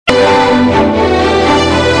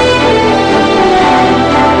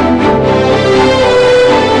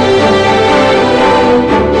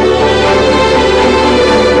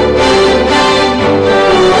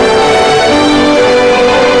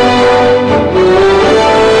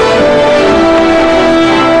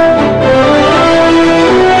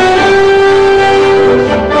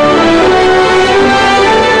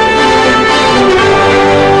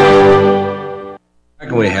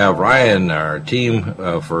and our team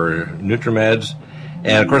for NutriMeds.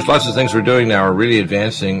 And, of course, lots of things we're doing now are really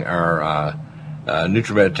advancing our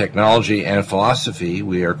NutriMed technology and philosophy.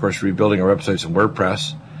 We are, of course, rebuilding our websites and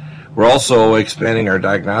WordPress. We're also expanding our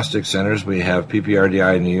diagnostic centers. We have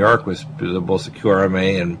PPRDI in New York with both the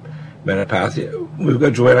QRMA and Metapathia. We've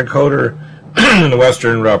got Joanna Coder in the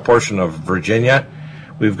western portion of Virginia.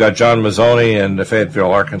 We've got John Mazzoni in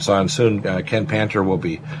Fayetteville, Arkansas, and soon Ken Panter will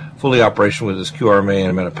be fully operational with his QRMA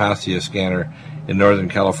and Metapathia scanner in Northern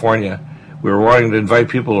California. We're wanting to invite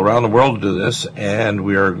people around the world to do this, and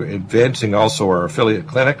we are advancing also our affiliate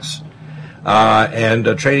clinics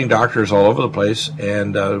and training doctors all over the place,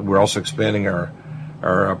 and we're also expanding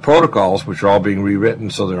our protocols, which are all being rewritten,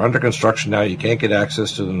 so they're under construction now. You can't get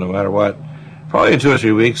access to them no matter what. Probably in 2 or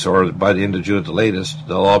 3 weeks, or by the end of June at the latest,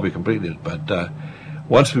 they'll all be completed. But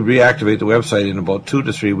once we reactivate the website in about 2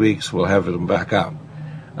 to 3 weeks, we'll have them back up.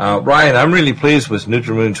 Ryan, I'm really pleased with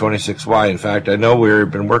NutriMune 26Y. In fact, I know we've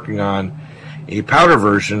been working on a powder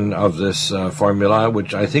version of this formula,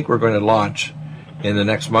 which I think we're going to launch in the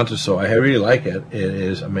next month or so. I really like it. It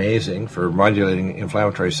is amazing for modulating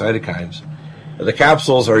inflammatory cytokines. The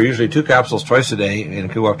capsules are usually 2 capsules twice a day and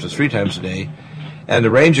can go up to 3 times a day. And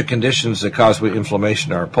the range of conditions that cause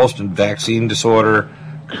inflammation are post-vaccine disorder,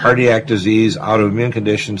 cardiac disease, autoimmune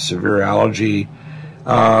conditions, severe allergy,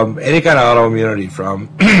 any kind of autoimmunity from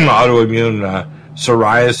autoimmune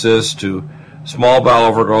psoriasis to small bowel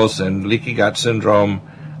overgrowth and leaky gut syndrome,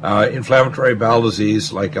 inflammatory bowel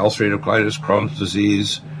disease like ulcerative colitis, Crohn's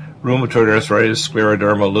disease, rheumatoid arthritis,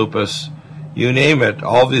 scleroderma, lupus, you name it,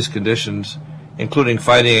 all these conditions, including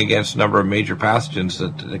fighting against a number of major pathogens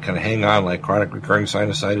that kind of hang on, like chronic recurring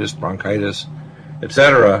sinusitis, bronchitis,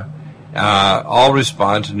 etc., all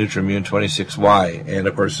respond to NutriMune 26Y. And,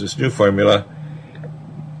 of course, this new formula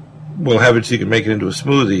will have it so you can make it into a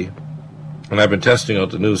smoothie. And I've been testing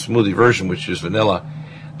out the new smoothie version, which is vanilla.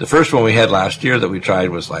 The first one we had last year that we tried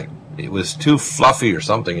was like, it was too fluffy or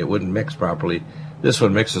something. It wouldn't mix properly. This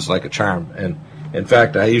one mixes like a charm. And, in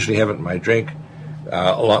fact, I usually have it in my drink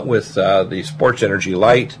along with the Sports Energy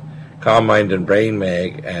Light, Calm Mind and Brain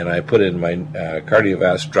Mag, and I put in my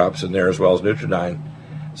Cardiovasc drops in there as well as Nutridyne.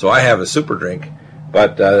 So I have a super drink.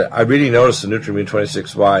 But I really noticed the NutriMune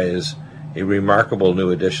 26Y is a remarkable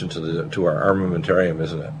new addition to our armamentarium,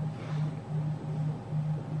 isn't it?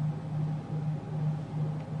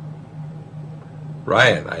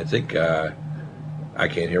 Ryan, I think I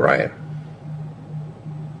can't hear Ryan.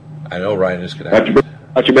 I know Ryan is connected.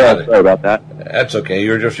 Not too bad. Sorry about that. That's okay.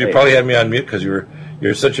 You probably had me on mute because you're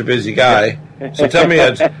such a busy guy. So tell me,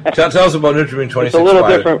 tell us about NutriMune 26Y. It's a little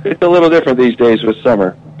different. It's a little different these days with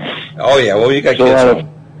summer. Oh yeah, well you got kids.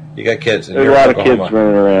 You got kids. There's a lot of kids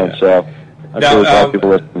running around, so I'm sure a lot of people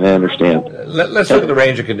listening understand. Let's look at the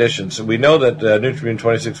range of conditions. We know that NutriMune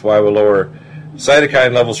 26Y will lower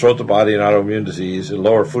cytokine levels throughout the body in autoimmune disease. It'll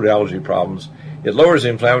lower food allergy problems. It lowers the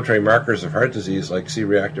inflammatory markers of heart disease like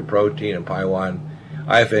C-reactive protein and PI1,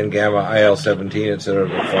 IFN gamma, IL-17, etc.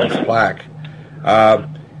 that forms plaque.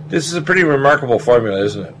 This is a pretty remarkable formula,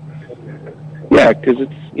 isn't it? Yeah, because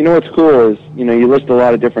it's, what's cool is, you list a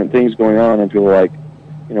lot of different things going on, and people are like,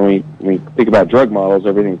 when you think about drug models,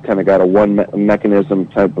 everything's kind of got a one mechanism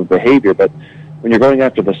type of behavior, but when you're going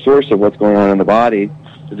after the source of what's going on in the body,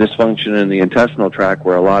 the dysfunction in the intestinal tract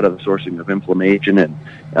where a lot of the sourcing of inflammation and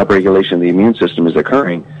upregulation of the immune system is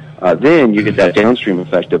occurring, then you get that downstream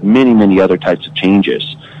effect of many, many other types of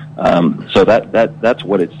changes. So that's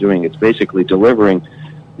what it's doing. It's basically delivering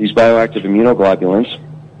these bioactive immunoglobulins.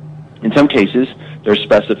 In some cases, there's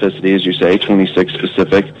specificity, as you say, 26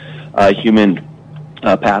 specific human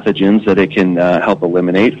pathogens that it can help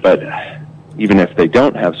eliminate, but even if they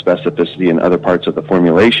don't have specificity in other parts of the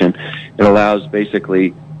formulation, it allows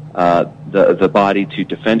basically the body to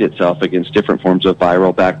defend itself against different forms of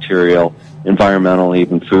viral, bacterial, environmental,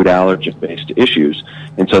 even food allergen-based issues.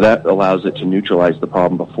 And so that allows it to neutralize the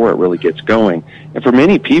problem before it really gets going. And for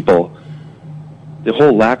many people, the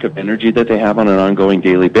whole lack of energy that they have on an ongoing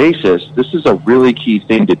daily basis, this is a really key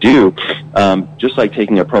thing to do, just like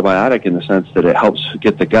taking a probiotic in the sense that it helps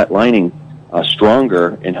get the gut lining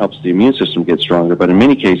stronger and helps the immune system get stronger. But in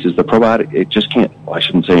many cases, the probiotic, it just can't, well, I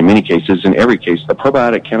shouldn't say in many cases, in every case, the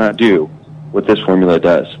probiotic cannot do what this formula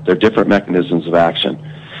does. They're different mechanisms of action.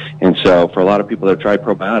 And so for a lot of people that have tried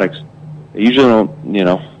probiotics, they usually don't,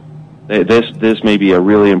 this may be a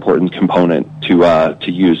really important component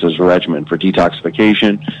to use as a regimen for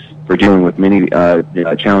detoxification, for dealing with many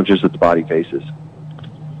challenges that the body faces.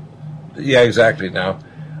 Yeah, exactly. Now,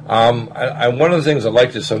 one of the things I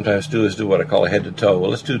like to sometimes do is do what I call a head to toe. Well,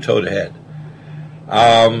 let's do toe to head.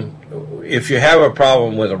 if you have a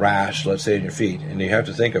problem with a rash, let's say in your feet, and you have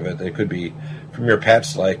to think of it, it could be from your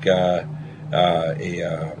pets, like a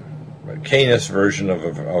canis version of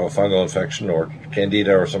a fungal infection, or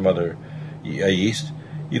candida, or some other yeast.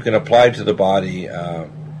 You can apply to the body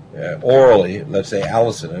orally, let's say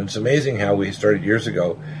allicin. And it's amazing how we started years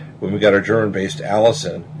ago when we got our German-based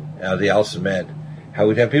allicin, the allicin med, how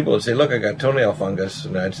we'd have people that say, look, I got toenail fungus,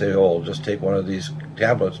 and I'd say, oh, just take one of these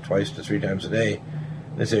tablets 2 to 3 times a day.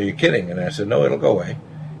 And they say, are you kidding? And I said, no, it'll go away.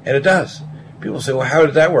 And it does. People say, well, how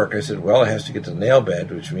did that work? I said, well, it has to get to the nail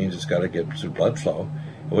bed, which means it's got to get through blood flow.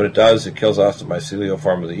 And what it does, it kills off the mycelial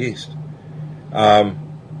form of the yeast.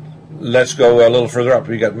 Let's go a little further up.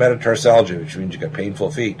 We got metatarsalgia, which means you got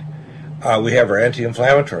painful feet. We have our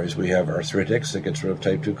anti-inflammatories. We have arthritics that gets rid of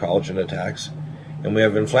type 2 collagen attacks. And we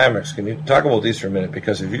have inflammix. Can you talk about these for a minute?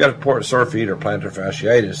 Because if you got sore feet or plantar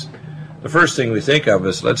fasciitis, the first thing we think of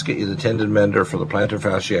is let's get you the tendon mender for the plantar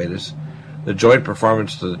fasciitis, the joint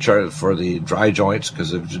performance for the dry joints,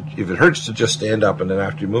 because if it hurts to just stand up and then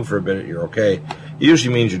after you move for a bit, you're okay. It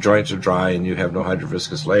usually means your joints are dry and you have no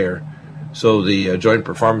hydroviscous layer. So the joint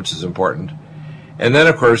performance is important. And then,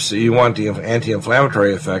 of course, you want the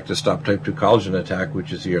anti-inflammatory effect to stop type 2 collagen attack,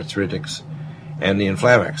 which is the arthritics and the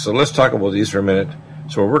inflammix. So let's talk about these for a minute.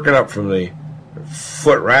 So we're working up from the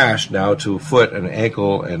foot rash now to foot and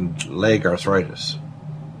ankle and leg arthritis.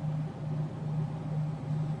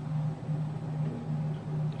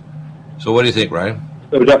 So what do you think, Ryan?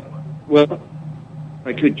 Well,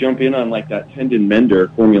 I could jump in on like that tendon mender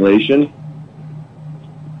formulation.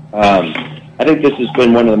 I think this has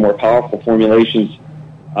been one of the more powerful formulations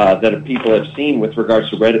that people have seen with regards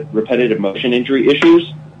to repetitive motion injury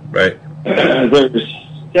issues. Right. There's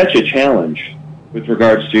such a challenge with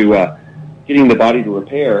regards to getting the body to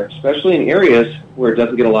repair, especially in areas where it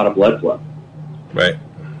doesn't get a lot of blood flow. Right.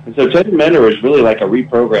 And so tendon mender is really like a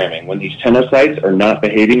reprogramming. When these tenocytes are not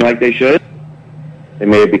behaving like they should, they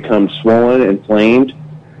may have become swollen, inflamed.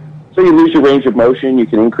 So you lose your range of motion, you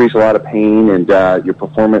can increase a lot of pain, and your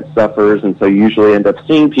performance suffers, and so you usually end up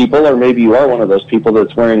seeing people, or maybe you are one of those people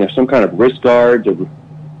that's wearing some kind of wrist guard to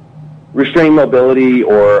restrain mobility,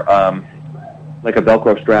 or like a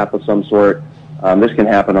Velcro strap of some sort. This can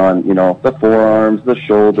happen on, the forearms, the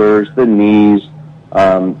shoulders, the knees,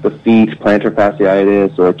 the feet, plantar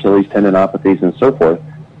fasciitis, or Achilles tendinopathies, and so forth.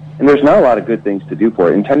 And there's not a lot of good things to do for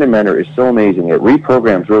it. And tendon mender is so amazing. It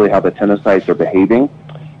reprograms really how the tenocytes are behaving,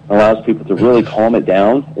 allows people to really calm it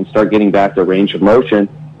down and start getting back their range of motion,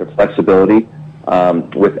 their flexibility,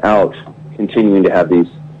 without continuing to have these,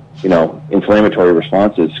 inflammatory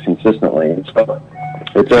responses consistently. And so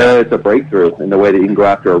it's a breakthrough in the way that you can go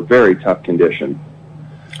after a very tough condition.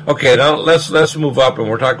 Okay, now let's move up, and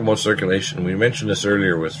we're talking about circulation. We mentioned this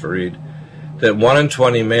earlier with Fareed, that 1 in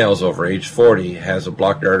 20 males over age 40 has a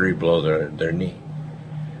blocked artery below their knee.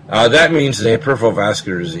 That means they have peripheral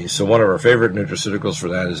vascular disease. So one of our favorite nutraceuticals for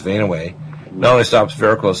that is Vein Away. Not only stops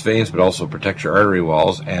varicose veins, but also protects your artery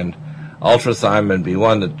walls. And ultrathymine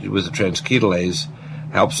B1, that with the transketolase,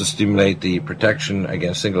 helps to stimulate the protection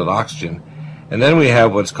against singlet oxygen. And then we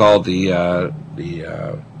have what's called the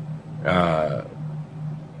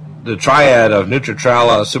triad of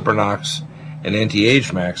Nutritrala, Supernox, and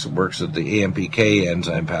Anti-Age Max that works at the AMPK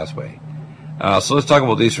enzyme pathway. So let's talk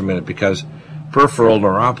about these for a minute, because peripheral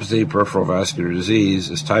neuropathy, peripheral vascular disease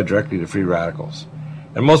is tied directly to free radicals.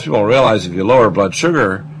 And most people don't realize if you lower blood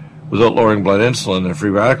sugar without lowering blood insulin and free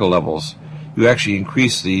radical levels, you actually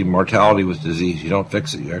increase the mortality with disease. You don't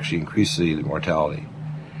fix it, you actually increase the mortality.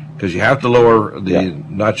 Because you have to lower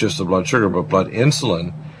not just the blood sugar, but blood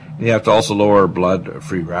insulin, and you have to also lower blood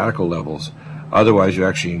free radical levels. Otherwise, you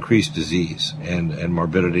actually increase disease and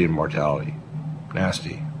morbidity and mortality.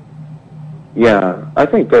 Nasty. Yeah, I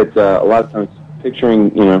think that a lot of times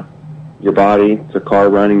picturing, your body, it's a car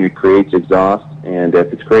running, it creates exhaust, and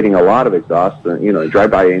if it's creating a lot of exhaust, you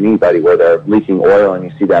drive by anybody where they're leaking oil and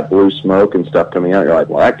you see that blue smoke and stuff coming out, you're like,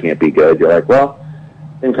 well, that can't be good. You're like, well,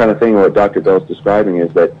 same kind of thing what Dr. Bell's describing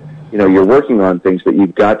is that, you're working on things, but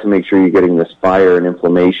you've got to make sure you're getting this fire and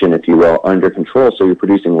inflammation, if you will, under control, so you're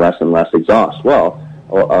producing less and less exhaust. Well,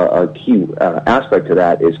 a key aspect to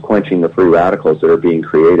that is quenching the free radicals that are being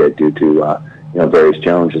created due to various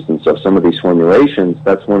challenges. And so some of these formulations,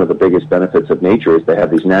 that's one of the biggest benefits of nature, is they have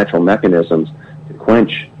these natural mechanisms to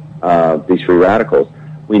quench these free radicals.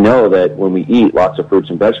 We know that when we eat lots of fruits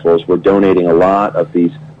and vegetables, we're donating a lot of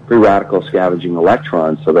these free radical scavenging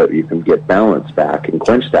electrons so that you can get balance back and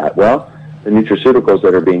quench that. Well, the nutraceuticals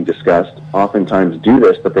that are being discussed oftentimes do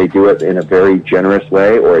this, but they do it in a very generous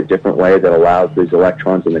way or a different way that allows these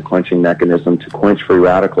electrons in the quenching mechanism to quench free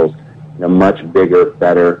radicals in a much bigger,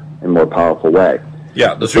 better, and more powerful way.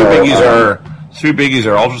 Yeah, the three biggies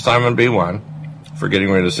are ultrathymine B1 for getting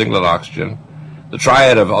rid of singlet oxygen, the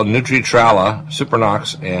triad of Nutri-Trala,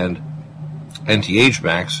 Supernox, and NTH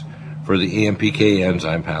Max for the AMPK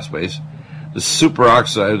enzyme pathways.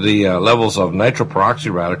 The levels of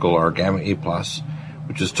nitroperoxy radical are gamma A+,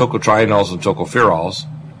 which is tocotrienols and tocopherols.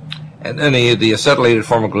 And then the acetylated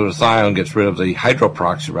form of glutathione gets rid of the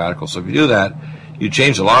hydroperoxy radical. So if you do that, you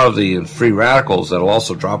change a lot of the free radicals that will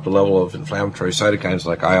also drop the level of inflammatory cytokines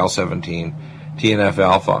like IL-17,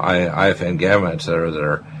 TNF-alpha, IFN gamma, etc., that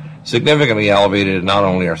are significantly elevated in not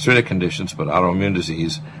only arthritic conditions but autoimmune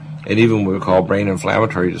disease and even what we call brain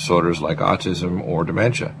inflammatory disorders like autism or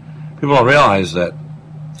dementia. People don't realize that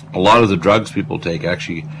a lot of the drugs people take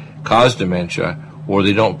actually cause dementia, or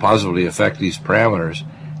they don't positively affect these parameters.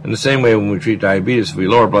 In the same way, when we treat diabetes, if we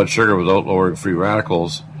lower blood sugar without lowering free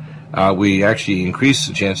radicals, we actually increase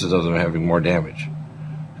the chances of them having more damage.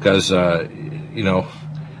 Because,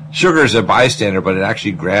 sugar is a bystander, but it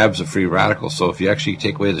actually grabs the free radicals. So if you actually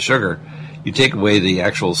take away the sugar, you take away the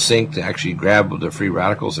actual sink to actually grab the free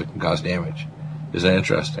radicals that can cause damage. Is that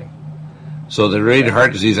interesting? So the rate of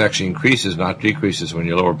heart disease actually increases, not decreases, when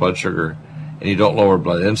you lower blood sugar and you don't lower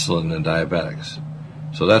blood insulin in diabetics.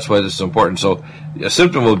 So that's why this is important. So a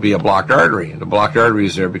symptom would be a blocked artery. The blocked artery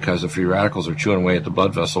is there because the free radicals are chewing away at the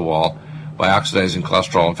blood vessel wall by oxidizing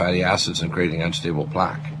cholesterol and fatty acids and creating unstable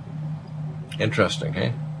plaque. Interesting,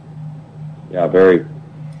 hey? Yeah, very.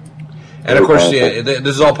 And of course, this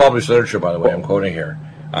is all published literature, by the way, I'm quoting here.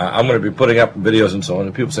 I'm going to be putting up videos and so on,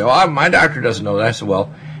 and people say, oh, my doctor doesn't know that. I said,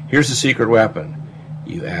 well, here's the secret weapon.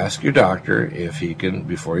 You ask your doctor if he can,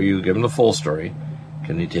 before you give him the full story,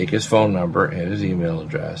 can he take his phone number and his email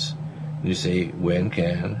address? And you say, when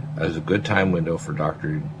is a good time window for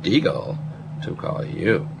Dr. Deagle to call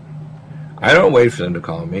you? I don't wait for them to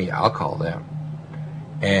call me. I'll call them.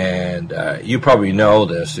 And you probably know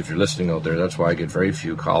this if you're listening out there. That's why I get very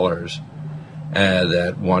few callers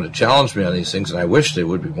that want to challenge me on these things, and I wish they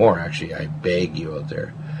would be more, actually. I beg you out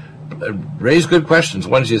there. Raise good questions,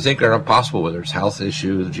 ones you think are impossible, whether it's health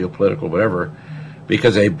issues, geopolitical, whatever,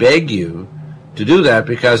 because I beg you to do that,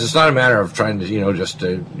 because it's not a matter of trying to, just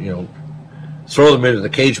to, throw them into the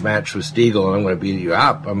cage match with Stiegel and I'm going to beat you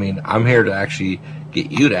up. I mean, I'm here to actually get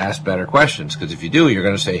you to ask better questions, because if you do, you're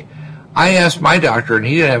going to say, I asked my doctor and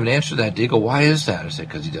he didn't have an answer to that, Deagle. Why is that? I said,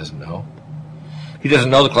 because he doesn't know. He doesn't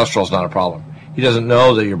know the cholesterol is not a problem. He doesn't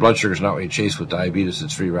know that your blood sugar is not what you chase with diabetes,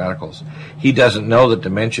 it's free radicals. He doesn't know that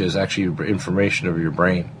dementia is actually inflammation of your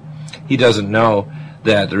brain. He doesn't know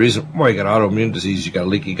that the reason why you got autoimmune disease, you got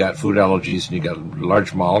leaky gut, food allergies, and you got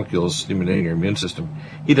large molecules stimulating your immune system.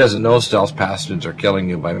 He doesn't know stealth pathogens are killing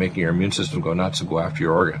you by making your immune system go nuts and go after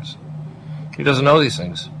your organs. He doesn't know these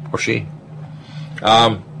things, or she.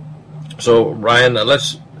 So, Ryan,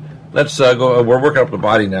 let's go. We're working up the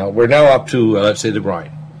body now. We're now up to, let's say, the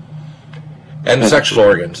groin. And the sexual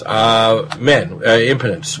organs. Men,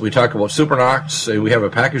 impotence. We talk about Supernox. We have a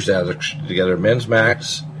package together. Men's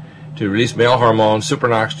Max to release male hormones.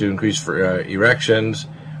 Supernox to increase for erections.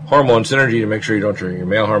 Hormone Synergy to make sure you don't turn your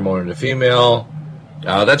male hormone into female.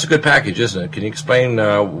 That's a good package, isn't it? Can you explain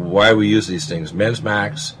why we use these things? Men's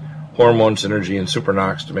Max, Hormone Synergy, and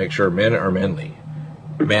Supernox to make sure men are manly.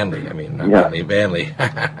 Manly, I mean, not manly, manly.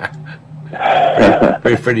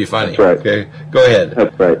 pretty funny. That's right. Okay, go ahead.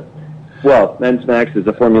 That's right. Well, Men's Max is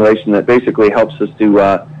a formulation that basically helps us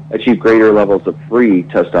to achieve greater levels of free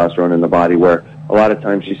testosterone in the body, where a lot of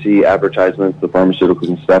times you see advertisements, the pharmaceuticals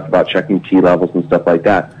and stuff, about checking T levels and stuff like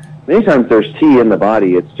that. Many times there's T in the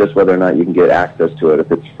body, it's just whether or not you can get access to it,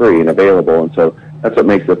 if it's free and available. And so that's what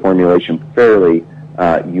makes the formulation fairly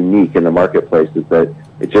unique in the marketplace, is that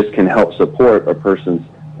it just can help support a person's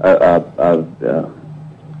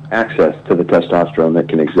access to the testosterone that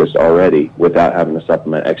can exist already without having to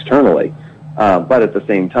supplement externally. But at the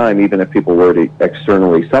same time, even if people were to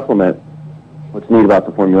externally supplement, what's neat about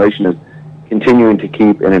the formulation is continuing to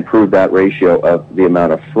keep and improve that ratio of the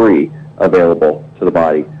amount of free available to the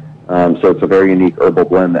body. So it's a very unique herbal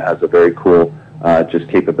blend that has a very cool just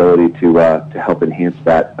capability to help enhance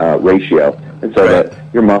that ratio. And so that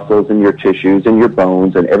your muscles and your tissues and your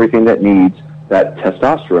bones and everything that needs that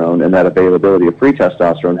testosterone and that availability of free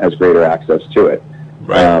testosterone has greater access to it.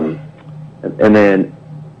 Right. And then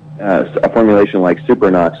a formulation like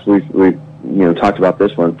Supernox, we've talked about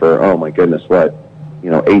this one for, oh my goodness,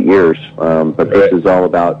 8 years. But this is all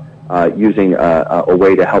about using a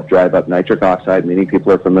way to help drive up nitric oxide. Many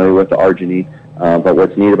people are familiar with the arginine, but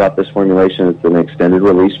what's neat about this formulation is it's an extended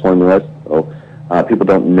release formula. So people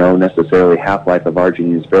don't know necessarily half-life of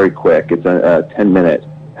arginine is very quick. It's a 10-minute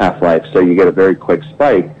half-life, so you get a very quick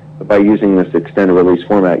spike, But by using this extended release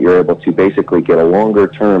format, you're able to basically get a longer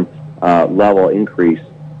term level increase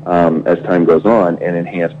as time goes on and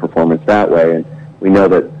enhance performance that way. And we know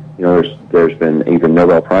that, you know, there's been even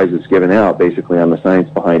Nobel Prizes given out basically on the science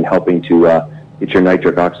behind helping to get your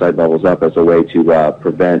nitric oxide levels up as a way to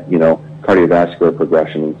prevent, you know, cardiovascular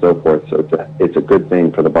progression and so forth. So it's a good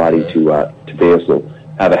thing for the body to be able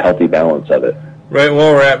to have a healthy balance of it. Right.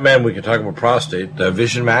 Well, we're at men. We can talk about prostate.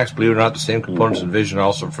 Vision Max, believe it or not, the same components in Vision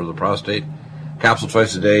also for the prostate. Capsule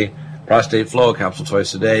twice a day. Prostate Flow, capsule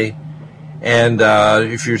twice a day. And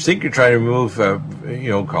if you think you're trying to remove,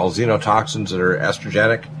 called xenotoxins that are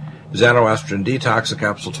estrogenic, xanoestrogen detox, a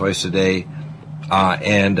capsule twice a day.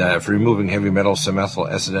 And for removing heavy metals, some methyl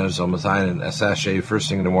acetylbenzoyl methionine, a sachet first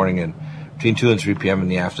thing in the morning and between 2 and 3 p.m. in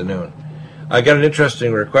the afternoon. I got an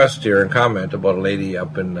interesting request here and comment about a lady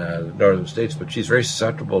up in the northern states, but she's very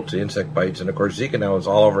susceptible to insect bites. And, of course, Zika now is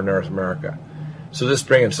all over North America. So this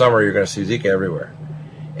spring and summer, you're going to see Zika everywhere.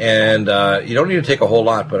 And you don't need to take a whole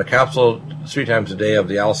lot, but a capsule 3 times a day of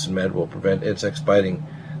the Allison Med will prevent insects biting.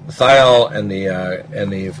 The thiol and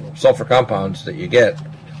the sulfur compounds that you get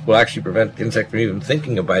will actually prevent the insect from even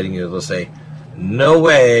thinking of biting you. They'll say, no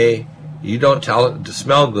way, you don't tell it to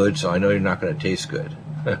smell good, so I know you're not going to taste good.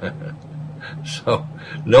 So,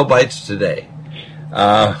 no bites today.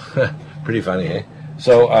 Pretty funny, eh?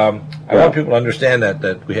 So, I want people to understand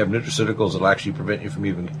that we have nutraceuticals that will actually prevent you from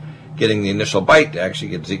even getting the initial bite to actually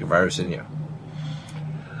get Zika virus in you.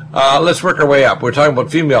 Let's work our way up. We're talking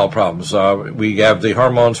about female problems. We have the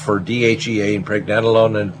hormones for DHEA and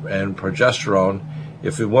pregnenolone and progesterone.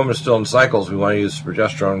 If a woman's still in cycles, we want to use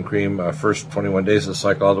progesterone cream first 21 days of the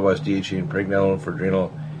cycle, otherwise DHEA and pregnenolone for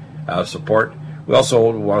adrenal support. We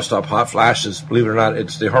also want to stop hot flashes. Believe it or not,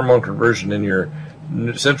 it's the hormone conversion in your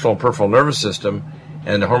central and peripheral nervous system,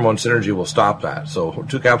 and the hormone synergy will stop that. So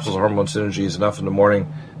 2 capsules of hormone synergy is enough in the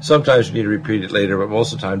morning. Sometimes you need to repeat it later, but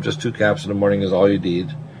most of the time, just 2 caps in the morning is all you need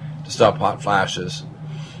to stop hot flashes.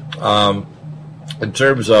 In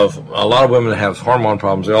terms of a lot of women that have hormone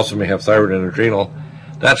problems, they also may have thyroid and adrenal.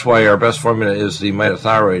 That's why our best formula is the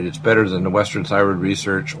mitothyroid. It's better than the Western Thyroid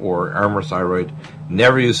Research or Armour Thyroid.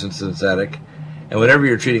 Never use synthetic. And whenever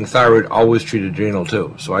you're treating thyroid, always treat adrenal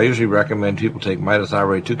too. So I usually recommend people take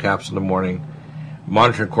mitothyroid 2 caps in the morning,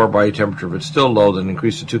 monitor core body temperature. If it's still low, then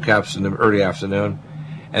increase to 2 caps in the early afternoon.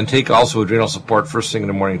 And take also adrenal support first thing in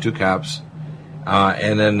the morning, 2 caps.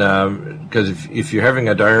 And then, because if you're having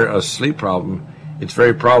a sleep problem, it's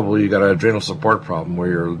very probable you got an adrenal support problem where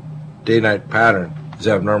your day-night pattern is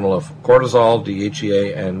abnormal of cortisol,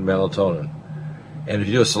 DHEA, and melatonin. And if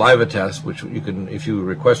you do a saliva test, which you can, if you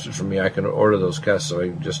request it from me, I can order those tests. So I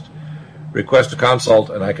just request a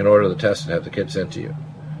consult, and I can order the test and have the kit sent to you.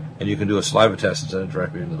 And you can do a saliva test and send it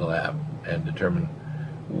directly into the lab and determine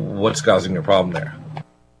what's causing your problem there.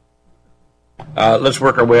 Let's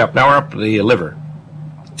work our way up. Now we're up to the liver.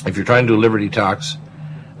 If you're trying to do a liver detox,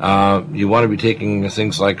 you want to be taking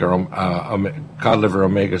things like cod liver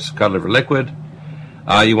omegas, cod liver liquid.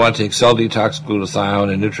 You want to take cell detox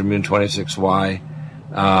glutathione and Nutrimune 26Y.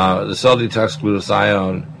 The cell detox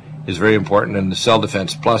glutathione is very important, and the cell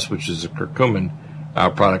defense plus, which is a curcumin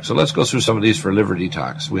product. So let's go through some of these for liver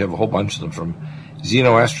detox. We have a whole bunch of them, from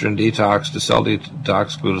xenoestrogen detox to cell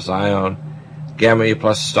detox glutathione, gamma A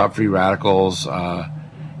plus stop free radicals.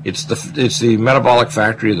 It's the metabolic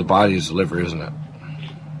factory of the body is the liver, isn't it?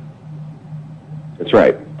 That's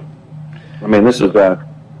right. I mean, this is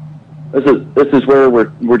where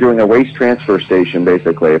we're doing a waste transfer station,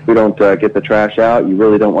 basically. If we don't get the trash out, you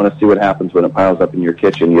really don't want to see what happens when it piles up in your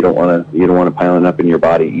kitchen. You don't want to pile it up in your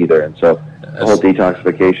body either. And so the whole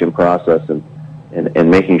detoxification process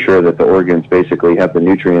and making sure that the organs basically have the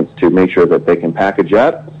nutrients to make sure that they can package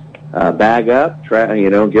up, bag up, get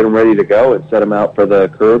them ready to go, and set them out for the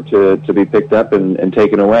curb to be picked up and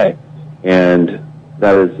taken away. And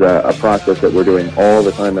that is a process that we're doing all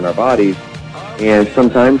the time in our bodies. And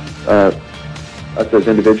sometimes, us as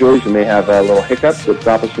individuals, you may have little hiccups that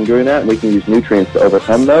stop us from doing that, and we can use nutrients to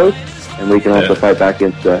overcome those, and we can also fight back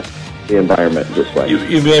against the environment this way.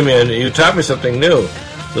 You taught me something new.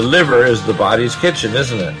 The liver is the body's kitchen,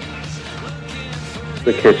 isn't it?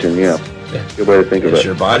 The kitchen, yeah. Good way to think of it. It's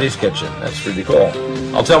your body's kitchen. That's pretty cool.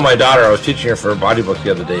 I'll tell my daughter, I was teaching her for a body book the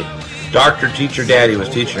other day. Doctor, teacher, daddy was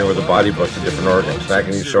teaching her with a body book to different organs. I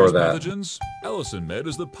can show her that. Pathogens? Allison Med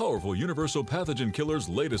is the powerful universal pathogen killer's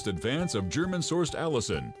latest advance of German-sourced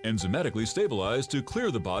allicin, enzymatically stabilized to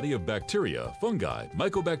clear the body of bacteria, fungi,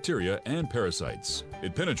 mycobacteria, and parasites.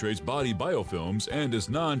 It penetrates body biofilms and is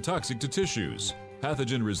non-toxic to tissues.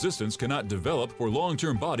 Pathogen resistance cannot develop for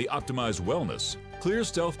long-term body-optimized wellness. Clear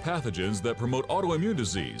stealth pathogens that promote autoimmune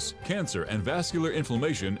disease, cancer and vascular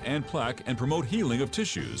inflammation and plaque and promote healing of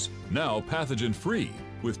tissues. Now pathogen-free.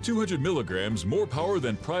 With 200 milligrams more power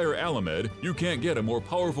than prior Alamed, you can't get a more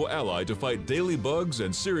powerful ally to fight daily bugs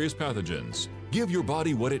and serious pathogens. Give your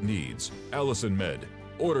body what it needs. Allison Med.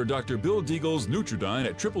 Order Dr. Bill Deagle's Nutridyne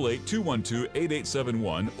at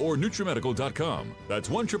 888-212-8871 or NutriMedical.com. That's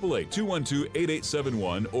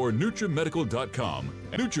 1-888-212-8871 or NutriMedical.com.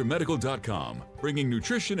 NutriMedical.com, bringing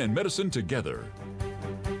nutrition and medicine together.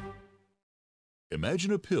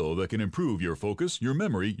 Imagine a pill that can improve your focus, your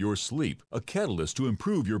memory, your sleep, a catalyst to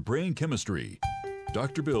improve your brain chemistry.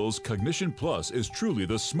 Dr. Bill's Cognition Plus is truly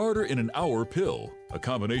the smarter in an hour pill. A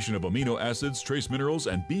combination of amino acids, trace minerals,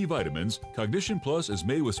 and B vitamins, Cognition Plus is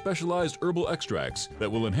made with specialized herbal extracts that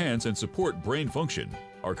will enhance and support brain function.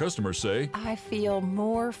 Our customers say, I feel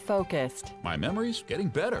more focused. My memory's getting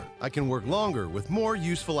better. I can work longer with more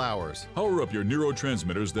useful hours. Power up your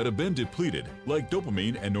neurotransmitters that have been depleted, like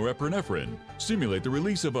dopamine and norepinephrine. Stimulate the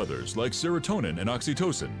release of others, like serotonin and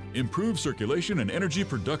oxytocin. Improve circulation and energy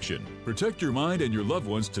production. Protect your mind and your loved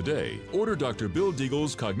ones today. Order Dr. Bill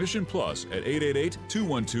Deagle's Cognition Plus at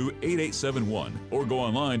 888-212-8871 or go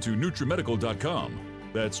online to NutriMedical.com.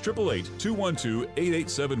 That's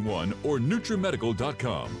 888-212-8871 or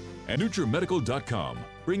NutriMedical.com. And NutriMedical.com,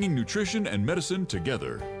 bringing nutrition and medicine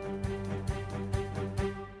together.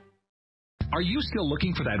 Are you still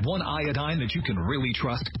looking for that one iodine that you can really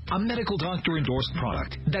trust? A medical doctor endorsed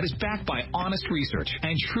product that is backed by honest research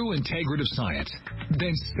and true integrative science?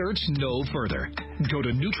 Then search no further. Go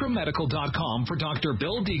to NutriMedical.com for Dr.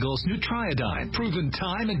 Bill Deagle's Nutriodine, proven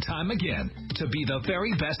time and time again to be the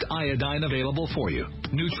very best iodine available for you.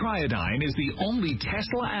 Nutriodine is the only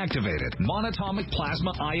Tesla-activated monatomic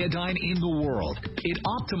plasma iodine in the world. It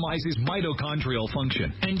optimizes mitochondrial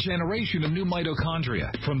function and generation of new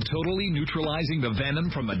mitochondria from totally neutralizing the venom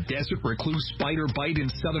from a desert recluse spider bite in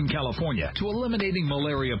Southern California to eliminating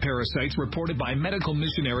malaria parasites reported by medical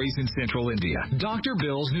missionaries in Central India. Dr.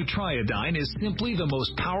 Bill's Nutriodine is simply the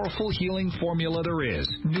most powerful healing formula there is.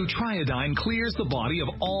 Nutriodine clears the body of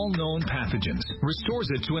all known pathogens, restores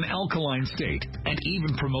it to an alkaline state, and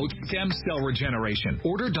even promotes stem cell regeneration.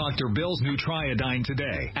 Order Dr. Bill's Nutriodine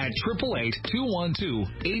today at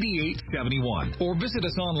 888-212-8871 or visit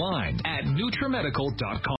us online at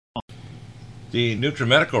NutriMedical.com. The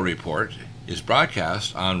NutriMedical Report is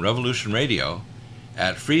broadcast on Revolution Radio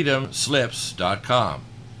at freedomslips.com.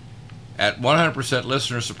 At 100%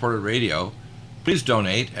 listener-supported radio, please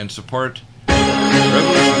donate and support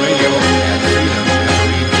Revolution Radio at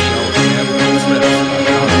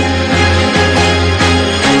freedomslips.com.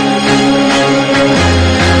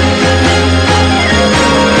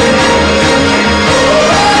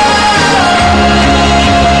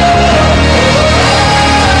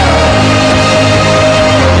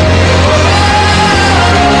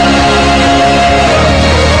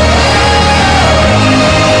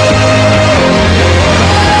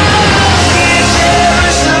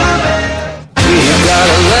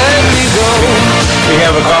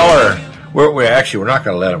 We're not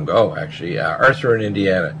going to let them go, actually. Arthur in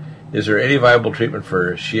Indiana. Is there any viable treatment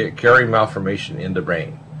for Chiari malformation in the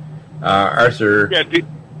brain? Arthur,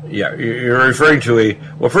 you're referring to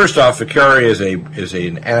well, first off, the Chiari is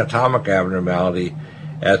an anatomic abnormality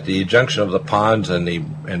at the junction of the pons and the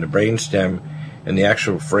brainstem and the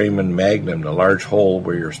actual foramen magnum, the large hole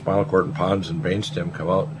where your spinal cord and pons and brainstem come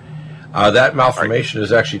out. That malformation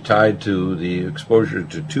is actually tied to the exposure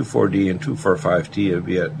to 2,4-D and 2,4,5-T of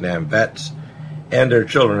Vietnam vets and their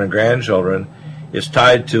children and grandchildren. Is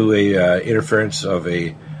tied to a interference of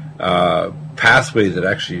a pathway that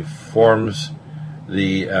actually forms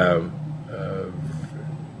the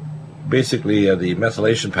basically the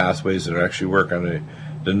methylation pathways that actually work on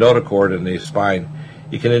the notochord in the spine.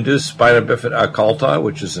 You can induce spina bifida occulta,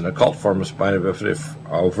 which is an occult form of spina bifida,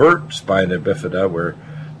 overt spina bifida, where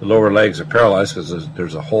the lower legs are paralyzed because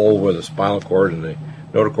there's a hole where the spinal cord and the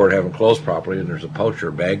notochord haven't closed properly, and there's a pouch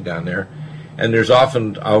or bag down there. And there's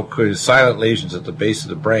often silent lesions at the base of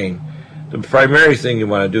the brain. The primary thing you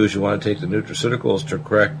want to do is you want to take the nutraceuticals to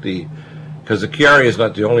correct because the Chiari is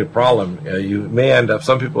not the only problem. You may end up,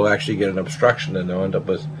 some people actually get an obstruction and they'll end up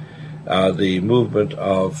with the movement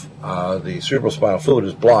of the cerebrospinal fluid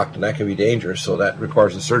is blocked, and that can be dangerous. So that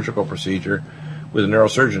requires a surgical procedure with a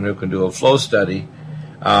neurosurgeon who can do a flow study.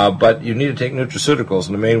 But you need to take nutraceuticals,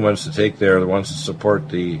 and the main ones to take there are the ones that support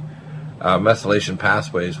the methylation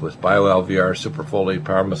pathways with bio-LVR, superfolate,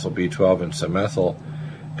 pyromethyl B12, and Semethyl,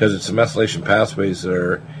 because it's the methylation pathways that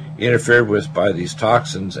are interfered with by these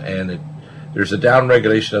toxins, and there's a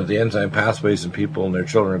downregulation of the enzyme pathways in people and their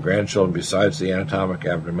children and grandchildren besides the anatomic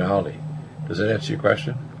abnormality. Does that answer your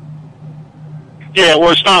question? Yeah,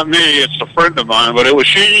 well, it's not me. It's a friend of mine. But would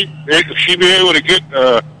she be able to get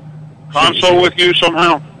a consult with you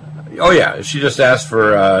somehow? Oh yeah. If she just asked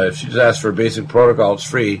for basic protocol, it's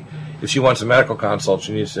free. If she wants a medical consult,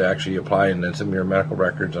 she needs to actually apply and then send me her medical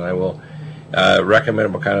records, and I will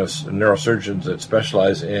recommend what kind of neurosurgeons that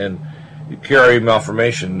specialize in Chiari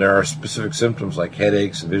malformation. There are specific symptoms like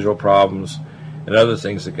headaches, visual problems, and other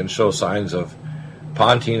things that can show signs of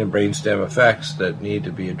pontine and brainstem effects that need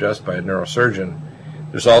to be addressed by a neurosurgeon.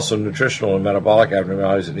 There's also nutritional and metabolic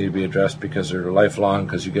abnormalities that need to be addressed because they're lifelong,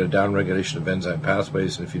 because you get a downregulation of enzyme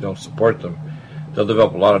pathways, and if you don't support them, they'll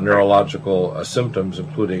develop a lot of neurological symptoms,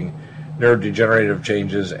 including neurodegenerative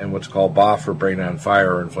changes and what's called BOF, or brain on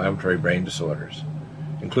fire, or inflammatory brain disorders,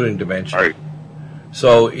 including dementia. Right.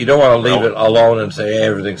 So you don't want to leave it alone and say, hey,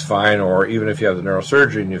 everything's fine, or even if you have the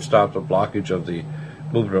neurosurgery and you've stopped the blockage of the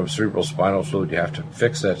movement of cerebral spinal fluid, you have to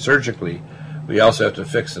fix that surgically. We also have to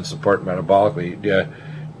fix and support metabolically.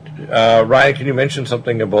 Ryan, can you mention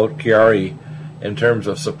something about Chiari in terms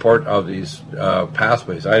of support of these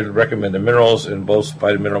pathways? I would recommend the minerals in both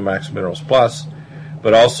Vitamin Max Minerals Plus,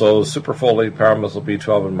 but also superfolate, paramethyl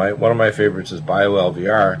B12, and one of my favorites is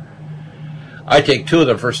BioLVR. I take 2 of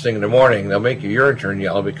them first thing in the morning. They'll make your urine turn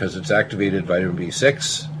yellow because it's activated vitamin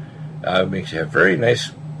B6. It makes you have very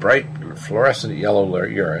nice, bright, fluorescent yellow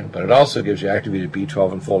urine, but it also gives you activated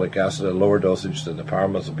B12 and folic acid at a lower dosage than the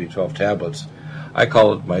paramethyl B12 tablets. I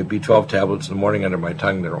call it my B12 tablets in the morning under my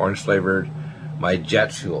tongue. They're orange flavored, my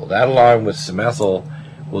jet fuel. That, along with some methyl,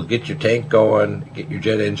 will get your tank going, get your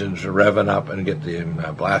jet engines revving up, and get them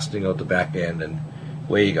blasting out the back end, and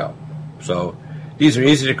away you go. So these are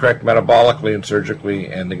easy to correct metabolically and surgically,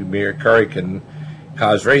 and the Chiari can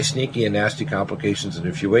cause very sneaky and nasty complications, and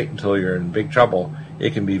if you wait until you're in big trouble,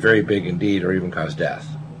 it can be very big indeed, or even cause death.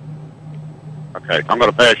 Okay, I'm going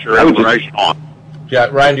to pass your information on. Yeah,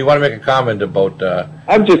 Ryan, do you want to make a comment about...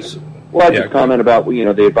 I'll just comment about,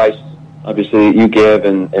 the advice, obviously, that you give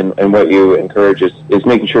and what you encourage is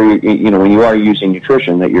making sure, when you are using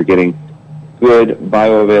nutrition, that you're getting good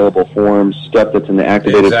bioavailable forms, stuff that's in the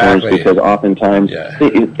activated forms, because oftentimes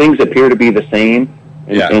things appear to be the same.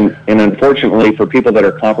 And unfortunately, for people that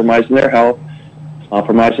are compromising their health,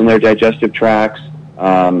 compromising their digestive tracts,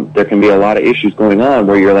 there can be a lot of issues going on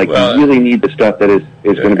where you're like, you really need the stuff that is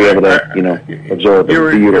going to be able to, absorb.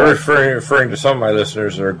 You're referring to some of my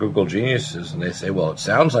listeners that are Google geniuses, and they say, well, it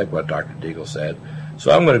sounds like what Dr. Deagle said,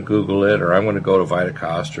 so I'm going to Google it, or I'm going to go to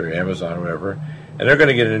VitaCost or Amazon or whatever, and they're going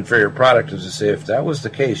to get an inferior product. As to say, if that was the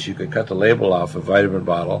case, you could cut the label off a vitamin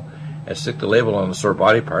bottle and stick the label on the sore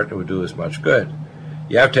body part, and it would do as much good.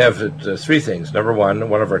 You have to have 3 things. Number one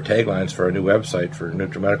of our taglines for our new website for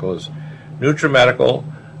NutriMedical is NutriMedical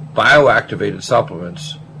bioactivated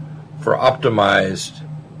supplements for optimized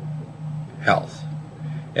health.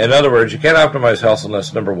 In other words, you can't optimize health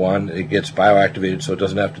unless, number one, it gets bioactivated so it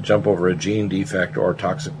doesn't have to jump over a gene defect or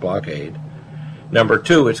toxic blockade. Number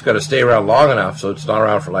 2, it's got to stay around long enough so it's not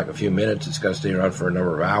around for like a few minutes. It's got to stay around for a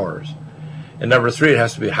number of hours. And number 3, it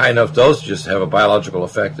has to be high enough dosages to have a biological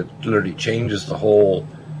effect that literally changes the whole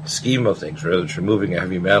scheme of things, whether it's removing a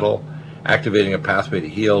heavy metal, activating a pathway to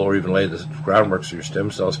heal, or even lay the groundwork so your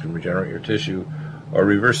stem cells can regenerate your tissue or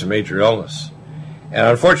reverse a major illness. And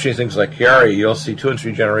unfortunately, things like Chiari, you'll see 2 and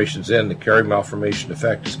 3 generations in, the Chiari malformation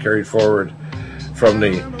effect is carried forward from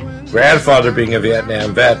the grandfather being a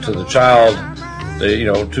Vietnam vet to the child,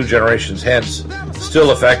 2 generations hence,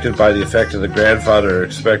 still affected by the effect of the grandfather,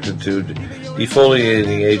 expected to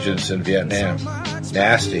defoliating agents in Vietnam.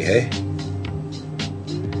 Nasty, hey?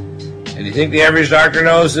 And you think the average doctor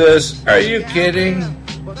knows this? Are you kidding?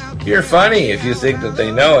 You're funny if you think that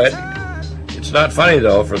they know it. It's not funny,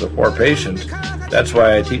 though, for the poor patient. That's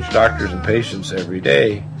why I teach doctors and patients every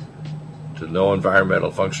day to know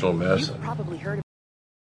environmental functional medicine. You've probably heard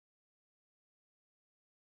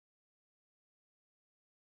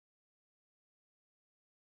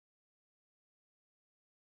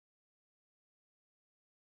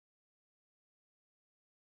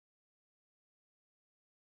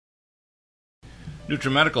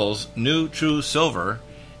NutriMedical's new True Silver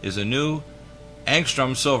is a new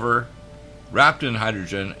angstrom silver wrapped in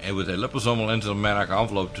hydrogen and with a liposomal enzymatic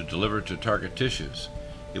envelope to deliver to target tissues.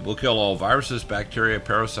 It will kill all viruses, bacteria,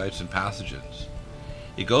 parasites, and pathogens.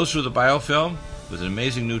 It goes through the biofilm with an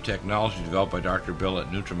amazing new technology developed by Dr. Bill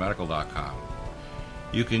at NutriMedical.com.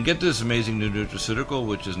 You can get this amazing new nutraceutical,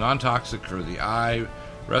 which is non-toxic for the eye,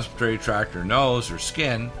 respiratory tract, or nose, or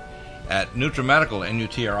skin, at NutriMedical,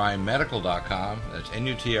 NutriMedical.com. That's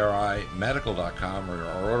NutriMedical.com, or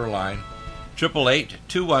our order line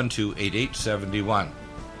 888-212-8871.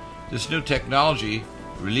 This new technology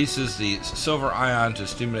releases the silver ion to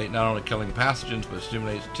stimulate not only killing pathogens, but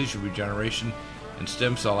stimulates tissue regeneration and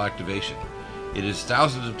stem cell activation. It is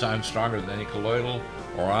thousands of times stronger than any colloidal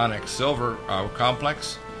or onyx silver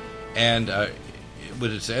complex, and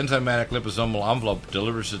with its enzymatic liposomal envelope,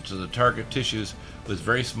 delivers it to the target tissues with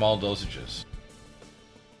very small dosages.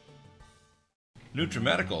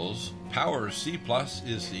 NutriMedical's Power C Plus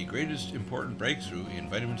is the greatest important breakthrough in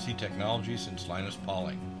vitamin C technology since Linus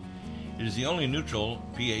Pauling. It is the only neutral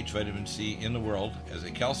pH vitamin C in the world as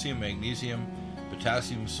a calcium, magnesium,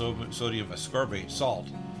 potassium, sodium ascorbate salt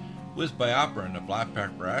with bioperin, a black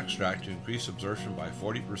pepper extract, to increase absorption by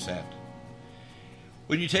 40%.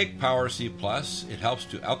 When you take Power C Plus, it helps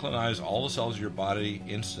to alkalinize all the cells of your body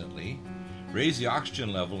instantly, raise the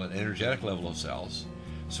oxygen level and energetic level of cells,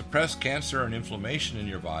 suppress cancer and inflammation in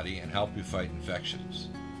your body, and help you fight infections.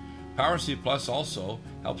 Power C Plus also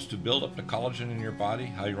helps to build up the collagen in your body,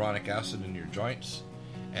 hyaluronic acid in your joints,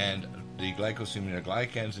 and the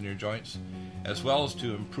glycosaminoglycans in your joints, as well as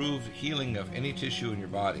to improve healing of any tissue in your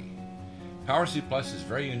body. Power C Plus is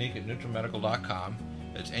very unique at NutriMedical.com.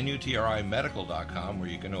 That's NutriMedical.com, where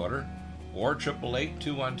you can order, or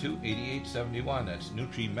 888-212-8871. That's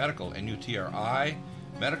NutriMedical, N-U-T-R-I,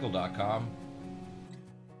 medical.com.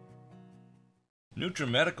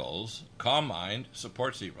 NutriMedical's Calm Mind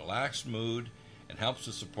supports a relaxed mood and helps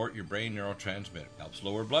to support your brain neurotransmitter, helps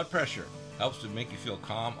lower blood pressure, helps to make you feel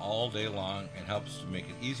calm all day long, and helps to make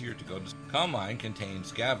it easier to go to sleep. Calm Mind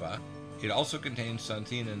contains GABA. It also contains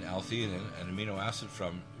xanthine and L-theanine, an amino acid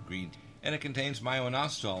from green tea. And it contains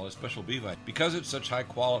myo-inositol, a special B vitamin. Because it's such high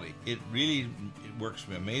quality, it works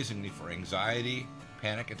amazingly for anxiety,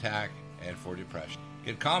 panic attack, and for depression.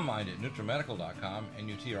 Get Calm Mind at NutriMedical.com,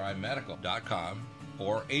 NutriMedical.com,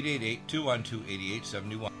 or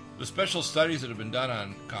 888-212-8871. The special studies that have been done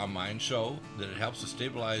on Calm Mind show that it helps to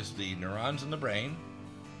stabilize the neurons in the brain,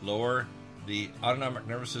 lower the autonomic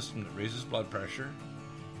nervous system that raises blood pressure,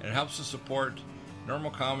 and it helps to support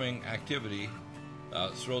normal calming activity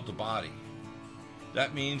throughout the body.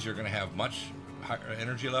 That means you're going to have much higher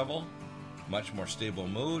energy level, much more stable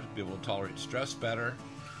mood, be able to tolerate stress better,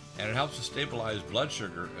 and it helps to stabilize blood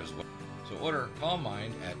sugar as well. So order Calm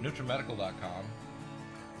Mind at NutriMedical.com.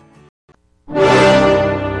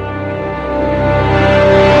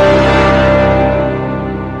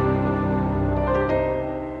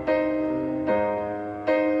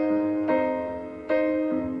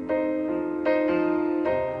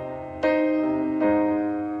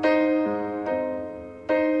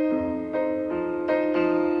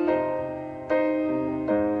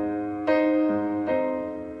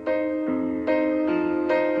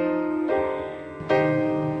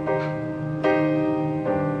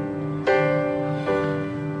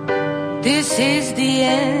 This is the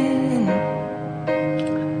end.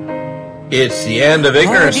 It's the end of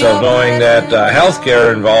ignorance of knowing that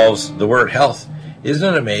healthcare involves the word health.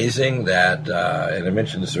 Isn't it amazing that, and I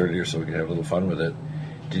mentioned this earlier so we can have a little fun with it,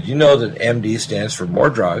 did you know that MD stands for more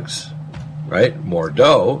drugs, right? More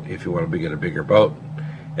dough, if you want to get a bigger boat,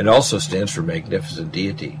 and also stands for magnificent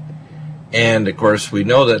deity. And, of course, we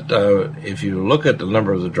know that if you look at the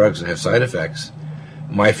number of the drugs that have side effects,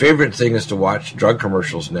 my favorite thing is to watch drug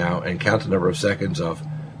commercials now and count the number of seconds of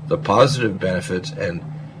the positive benefits and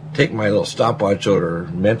take my little stopwatch out or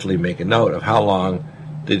mentally make a note of how long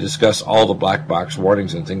they discuss all the black box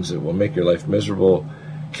warnings and things that will make your life miserable,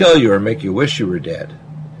 kill you, or make you wish you were dead.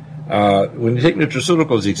 When you take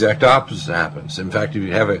nutraceuticals, the exact opposite happens. In fact, if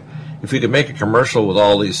you could make a commercial with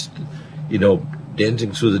all these,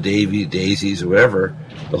 dancing through the daisies or whatever,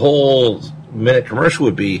 the whole minute commercial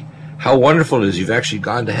would be how wonderful it is you've actually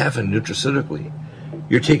gone to heaven nutraceutically.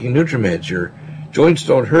 You're taking NutriMeds, your joints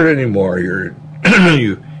don't hurt anymore, you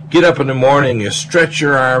get up in the morning, you stretch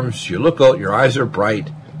your arms, you look out, your eyes are bright,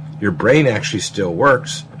 your brain actually still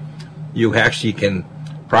works, you actually can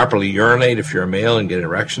properly urinate if you're a male and get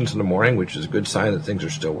erections in the morning, which is a good sign that things are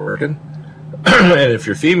still working. And if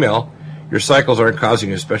you're female, your cycles aren't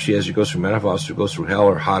causing, especially as you go through menopause, to go through hell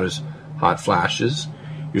or hot flashes.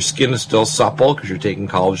 Your skin is still supple because you're taking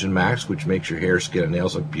Collagen Max, which makes your hair, skin, and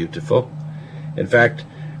nails look beautiful. In fact,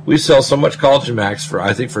 we sell so much Collagen Max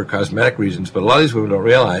for cosmetic reasons, but a lot of these women don't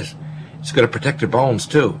realize it's going to protect their bones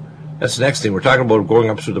too. That's the next thing. We're talking about going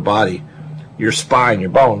up through the body, your spine,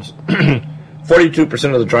 your bones.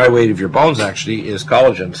 42% of the dry weight of your bones actually is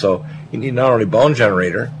collagen, so you need not only bone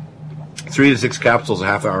generator, 3 to 6 capsules a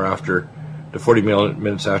half hour after to 40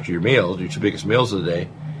 minutes after your meals, your 2 biggest meals of the day.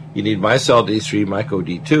 You need Micelle D3, Myco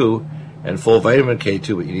D2, and full vitamin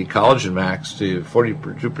K2, but you need Collagen Max to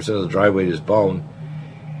 42% of the dry weight is bone.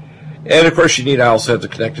 And, of course, you need also have the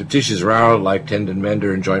connective tissues around, like tendon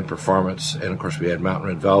mender and joint performance. And, of course, we had Mountain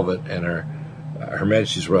Red Velvet and our Her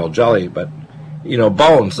Majesty's Royal Jelly. But, you know,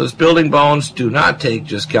 bones. Those building bones do not take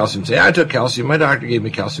just calcium. Say, I took calcium. My doctor gave me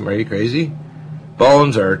calcium. Are you crazy?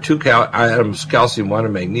 Bones are 2 atoms, calcium, 1,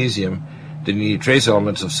 and magnesium. Then you need trace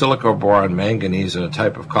elements of silica, boron, manganese, and a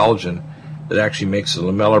type of collagen that actually makes the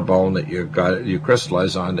lamellar bone that you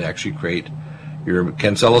crystallize on to actually create your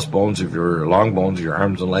cancellous bones of your long bones of your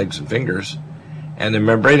arms and legs and fingers, and the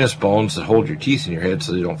membranous bones that hold your teeth in your head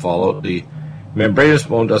so they don't fall out. The membranous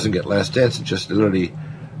bone doesn't get less dense, it just literally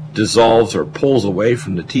dissolves or pulls away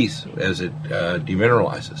from the teeth as it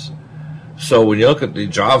demineralizes. So when you look at the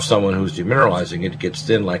jaw of someone who's demineralizing, it gets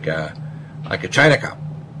thin like a china cup.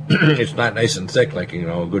 It's not nice and thick like, you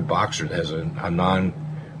know, a good boxer that has a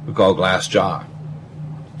we call glass jaw.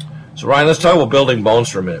 So Ryan, let's talk about building bones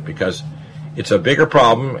for a minute, because it's a bigger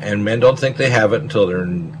problem, and men don't think they have it until they're,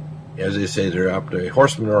 as they say, they're up to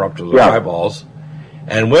horsemen are up to their eyeballs.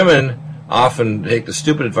 And women often take the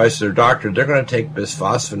stupid advice of their doctor. They're going to take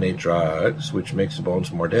bisphosphonate drugs, which makes the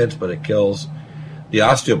bones more dense, but it kills the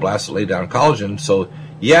osteoblasts that lay down collagen. So,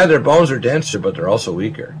 yeah, their bones are denser, but they're also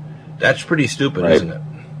weaker. That's pretty stupid, right? Isn't it?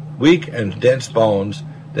 Weak and dense bones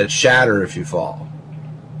that shatter if you fall.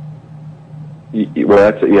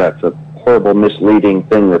 Well, it's a horrible, misleading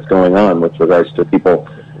thing that's going on with regards to people,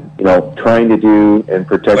 you know, trying to do and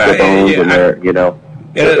protect their bones, and their, you know.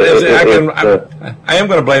 I am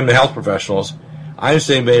going to blame the health professionals.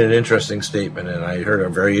 Einstein made an interesting statement, and I heard a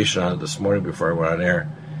variation on it this morning before I went on air.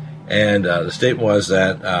 And the statement was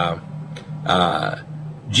that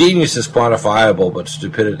genius is quantifiable, but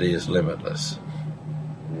stupidity is limitless.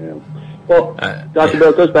 Yeah. Well, Dr. Bill,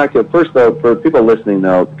 it goes back to, first, though, for people listening,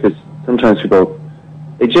 though, because sometimes people,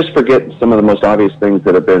 they just forget some of the most obvious things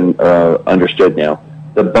that have been understood now.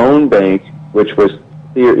 The bone bank, which was,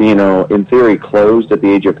 you know, in theory closed at the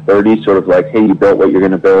age of 30, sort of like, hey, you built what you're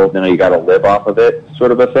going to build, now you got to live off of it,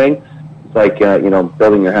 sort of a thing. It's like, you know,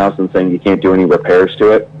 building your house and saying you can't do any repairs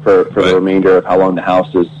to it for the remainder of how long the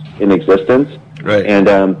house is in existence. Right. And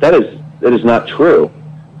that is not true.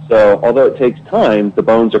 So although it takes time, the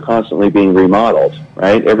bones are constantly being remodeled,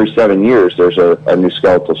 right? Every 7 years, there's a new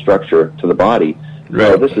skeletal structure to the body. Right.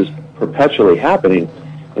 So this is perpetually happening.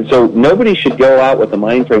 And so nobody should go out with the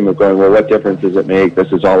mind frame of going, well, what difference does it make?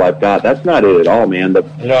 This is all I've got. That's not it at all, man.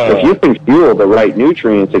 If you can fuel the right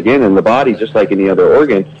nutrients, again, in the body, just like any other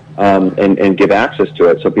organ, and give access to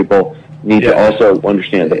it. So people need to also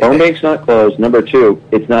understand the bone bank's not closed. Number two,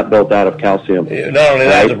 it's not built out of calcium. Not only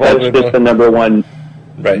that, that's just the number one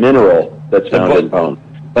mineral that's found in bone.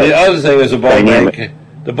 But the other thing is the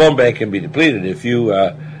bone bank can be depleted if you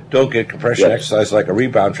don't get compression exercise, like a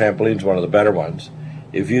rebound trampoline is one of the better ones.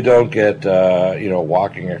 If you don't get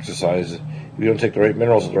walking exercise, if you don't take the right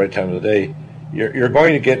minerals at the right time of the day, you're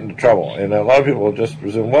going to get into trouble. And a lot of people will just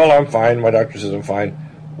presume, well, I'm fine, my doctor says I'm fine.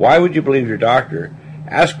 Why would you believe your doctor?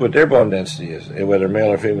 Ask what their bone density is, whether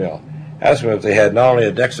male or female. Ask them if they had not only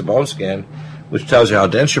a DEXA bone scan, which tells you how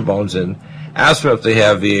dense your bone's in. Ask them if they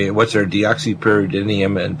have what's their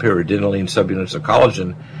deoxypyridinium and pyridinoline subunits of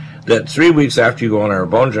collagen, that 3 weeks after you go on our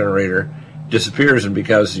bone generator disappears, and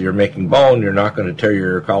because you're making bone, you're not going to tear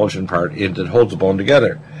your collagen part in that holds the bone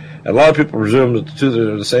together. And a lot of people presume that the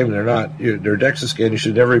two are the same, and they're not. Their DEXA scan you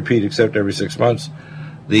should never repeat except every 6 months.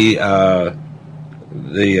 The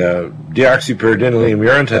deoxypyridinoline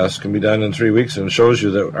urine test can be done in 3 weeks, and it shows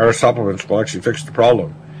you that our supplements will actually fix the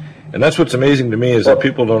problem. And that's what's amazing to me, is that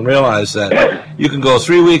people don't realize that you can go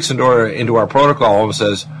 3 weeks into our protocol and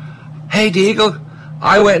says, hey, Deagle,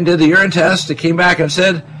 I went and did the urine test. It came back and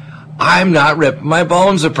said, I'm not ripping my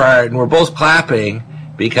bones apart. And we're both clapping,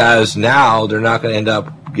 because now they're not going to end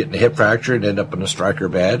up getting a hip fracture and end up in a striker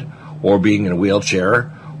bed, or being in a wheelchair,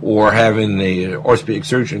 or having the orthopedic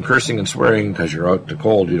surgeon cursing and swearing because you're out to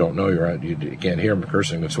cold. You don't know you're out. You can't hear him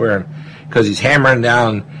cursing and swearing because he's hammering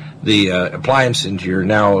down the appliance into your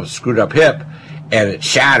now screwed up hip, and it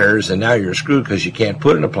shatters, and now you're screwed because you can't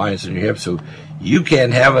put an appliance in your hip, so you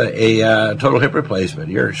can't have a total hip replacement.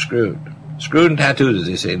 You're screwed. Screwed and tattooed, as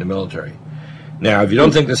they say in the military. Now, if you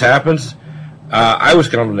don't think this happens, I was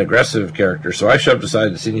kind of an aggressive character, so I shoved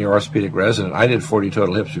aside the senior orthopedic resident. I did 40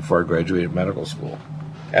 total hips before I graduated medical school.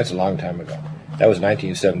 That's a long time ago. That was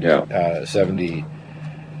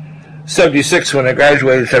 1976 when I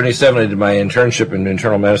graduated. 77, I did my internship in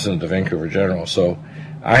internal medicine at the Vancouver General. So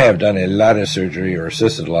I have done a lot of surgery, or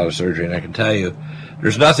assisted a lot of surgery, and I can tell you,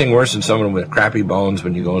 there's nothing worse than someone with crappy bones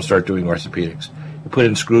when you go and start doing orthopedics. You put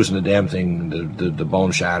in screws in the damn thing, the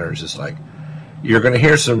bone shatters. It's like you're going to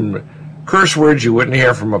hear some curse words you wouldn't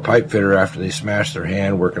hear from a pipe fitter after they smash their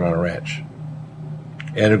hand working on a wrench.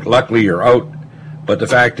 And luckily you're out. But the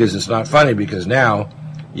fact is, it's not funny because now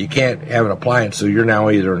you can't have an appliance, so you're now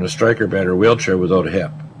either in a striker bed or wheelchair without a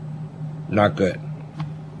hip. Not good.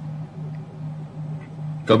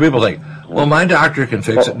 So people think, well, my doctor can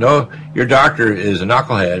fix it. No, your doctor is a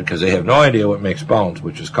knucklehead because they have no idea what makes bones,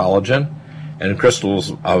 which is collagen and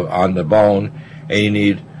crystals on the bone. And you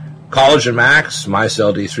need Collagen Max,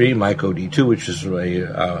 Micelle D3, Myco D2, which is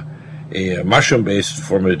a mushroom-based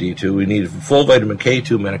form of D2. We need full vitamin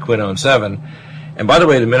K2, menaquinone 7. And by the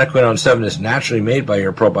way, the menaquinone 7 is naturally made by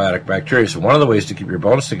your probiotic bacteria. So one of the ways to keep your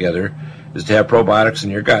bones together is to have probiotics in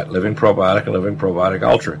your gut, Living Probiotic and Living Probiotic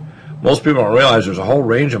Ultra. Most people don't realize there's a whole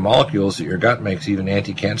range of molecules that your gut makes, even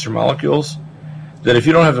anti-cancer molecules, that if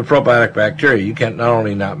you don't have the probiotic bacteria, you can't not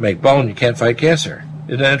only not make bone, you can't fight cancer.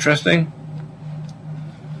 Isn't that interesting?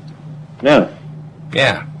 Yeah.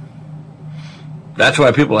 Yeah. That's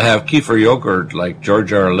why people have kefir yogurt, like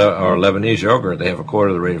Georgia or Lebanese yogurt. They have a quarter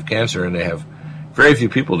of the rate of cancer, and they have very few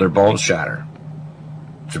people, their bones shatter.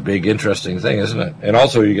 It's a big, interesting thing, isn't it? And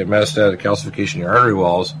also, you get metastatic calcification in your artery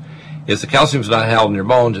walls. If the calcium's not held in your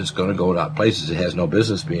bones, it's going to go to places it has no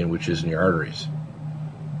business being, which is in your arteries.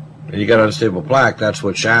 And you got unstable plaque, that's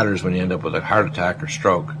what shatters when you end up with a heart attack or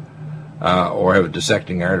stroke, or have a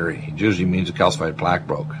dissecting artery. It usually means a calcified plaque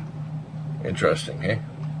broke. Interesting, eh?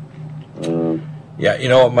 Yeah, you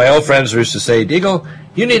know, my old friends used to say, Deagle,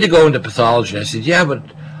 you need to go into pathology. I said, yeah, but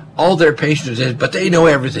all their patients, but they know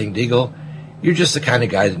everything, Deagle. You're just the kind of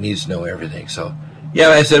guy that needs to know everything. So, yeah,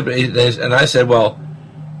 I said, well,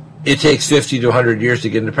 it takes 50 to 100 years to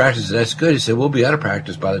get into practice. And that's good. He said, we'll be out of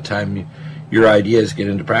practice by the time your ideas get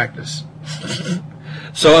into practice.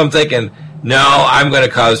 So I'm thinking, no, I'm going to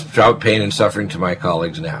cause pain and suffering to my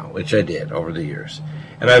colleagues now, which I did over the years.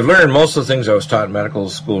 And I've learned most of the things I was taught in medical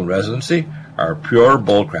school and residency are pure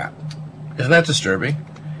bullcrap. Isn't that disturbing?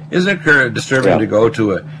 Isn't it disturbing to go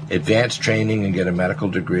to an advanced training and get a medical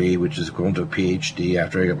degree, which is equivalent to a PhD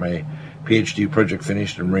after I get my PhD project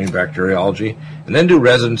finished in marine bacteriology, and then do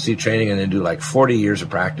residency training and then do like 40 years of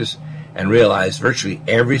practice and realize virtually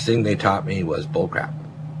everything they taught me was bullcrap?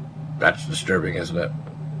 That's disturbing, isn't it?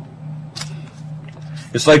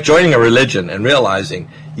 It's like joining a religion and realizing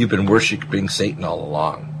you've been worshiping Satan all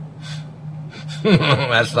along.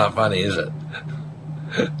 That's not funny, is it?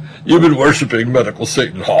 You've been worshiping medical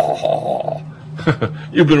Satan. Ha, ha, ha.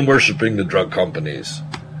 You've been worshiping the drug companies.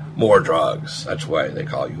 More drugs. That's why they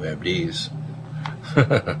call you MDs.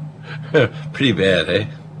 Pretty bad, eh?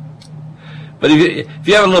 But if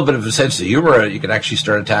you have a little bit of a sense of humor, you can actually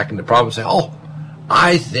start attacking the problem and say, oh,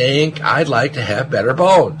 I think I'd like to have better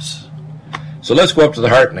bones. So let's go up to the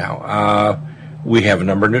heart now. We have a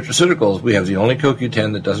number of nutraceuticals. We have the only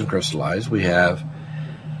CoQ10 that doesn't crystallize. We have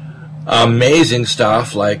amazing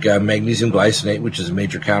stuff like magnesium glycinate, which is a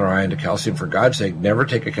major counterion to calcium. For God's sake, never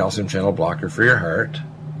take a calcium channel blocker for your heart.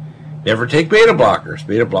 Never take beta blockers.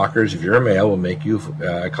 Beta blockers, if you're a male, will make you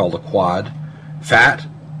called a quad, fat,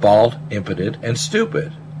 bald, impotent, and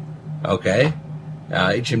stupid. Okay?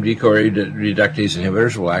 HMG-CoA reductase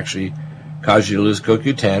inhibitors will actually cause you to lose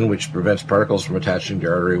CoQ10, which prevents particles from attaching to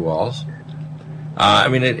artery walls.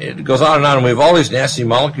 It goes on, and we have all these nasty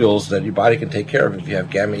molecules that your body can take care of. If you have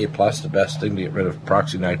gamma A+, the best thing to get rid of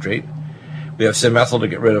peroxynitrate. We have symethyl to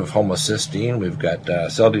get rid of homocysteine. We've got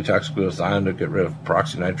cell detox glutathione to get rid of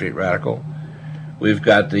peroxynitrate radical. We've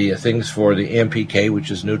got the things for the AMPK,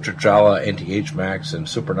 which is NutriMedical, Anti-H-Max, and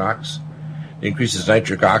Supernox. It increases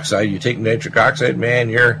nitric oxide. You take nitric oxide, man,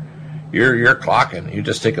 you're clocking. You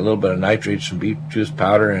just take a little bit of nitrates from beet juice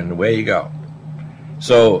powder, and away you go.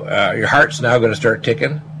 So your heart's now going to start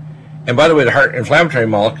ticking. And by the way, the heart inflammatory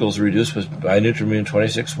molecules are reduced by Nutrimune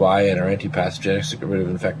 26Y and our antipathogenics to get rid of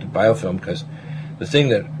infected biofilm, because the thing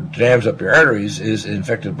that jams up your arteries is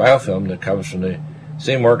infected biofilm that comes from the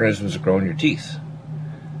same organisms that grow in your teeth.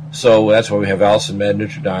 So that's why we have Allicin Med,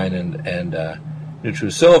 Nutridyne, and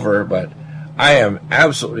NutriSilver. But I am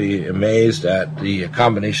absolutely amazed at the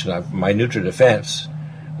combination of my NutriDefense,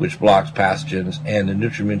 which blocks pathogens, and the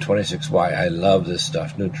Nutrimune 26Y. I love this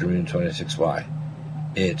stuff, Nutrimune 26Y.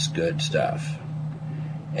 It's good stuff.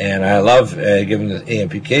 And I love giving the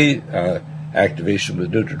AMPK activation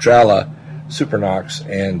with NutriMedical, Supernox,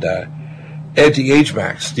 and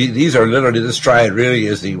Anti-H-Max. These are literally, this triad really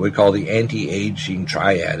is what we call the anti-aging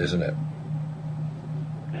triad, isn't it?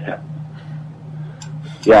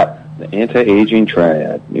 Yeah, the anti-aging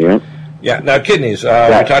triad, yeah. Yeah, now kidneys. We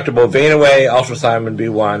talked about Vein-Away, ultrathiamine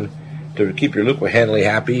B1 to keep your Luca Henley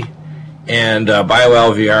happy, and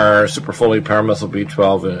BioLVR, Superfolate, Paramethyl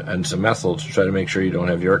B12, and some methyl to try to make sure you don't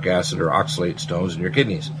have uric acid or oxalate stones in your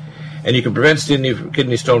kidneys. And you can prevent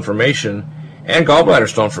kidney stone formation and gallbladder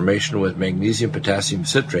stone formation with magnesium potassium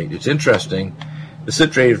citrate. It's interesting. The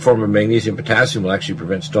citrated form of magnesium potassium will actually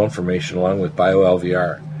prevent stone formation along with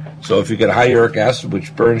bio-LVR. So if you get high uric acid,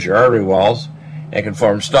 which burns your artery walls and can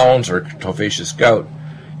form stones or tophaceous gout,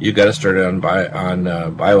 you've got to start on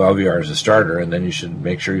bio-LVR as a starter, and then you should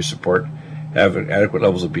make sure you have adequate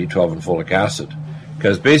levels of B12 and folic acid.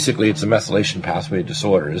 Because basically it's a methylation pathway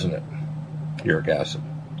disorder, isn't it? Uric acid.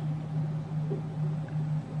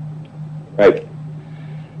 Right.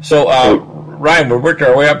 So, Ryan, we're working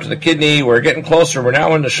our way up to the kidney. We're getting closer. We're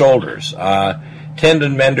now in the shoulders.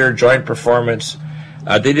 Tendon mender, joint performance.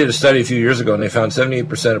 They did a study a few years ago, and they found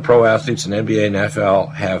 78% of pro athletes in NBA and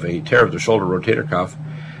NFL have a tear of the shoulder rotator cuff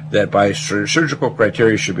that by surgical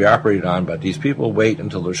criteria should be operated on, but these people wait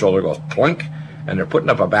until their shoulder goes plunk, and they're putting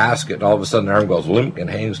up a basket, and all of a sudden their arm goes limp and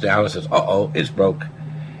hangs down and says, uh-oh, it's broke.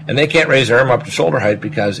 And they can't raise their arm up to shoulder height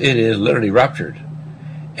because it is literally ruptured.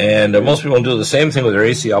 And most people do the same thing with their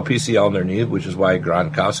ACL, PCL, and their knee, which is why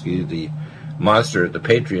Gronkowski, the monster at the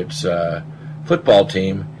Patriots football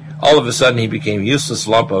team, all of a sudden he became a useless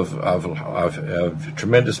lump of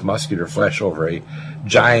tremendous muscular flesh over a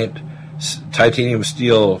giant titanium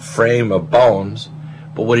steel frame of bones.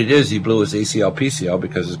 But what he did is he blew his ACL, PCL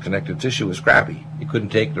because his connective tissue was crappy. He couldn't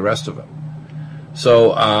take the rest of it.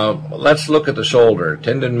 So let's look at the shoulder.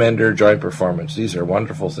 Tendon mender, joint performance. These are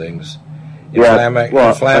wonderful things.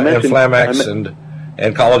 Inflamax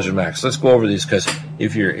and Collagen Max. Let's go over these, because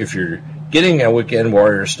if you're getting a weekend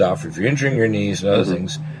warrior stuff, if you're injuring your knees and other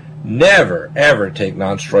things, never ever take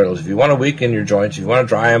non-steroidals. If you want to weaken your joints, if you want to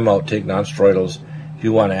dry them out, take non-steroidals. If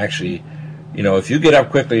you want to actually, if you get up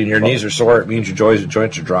quickly and your knees are sore, it means your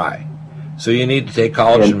joints are dry. So you need to take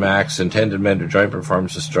Collagen Max and Tendon Mender joint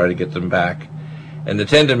performance to try to get them back. And the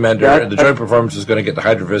Tendon Mender, the joint performance is going to get the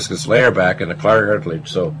hydroviscous layer back and the cartilage.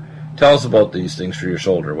 So tell us about these things for your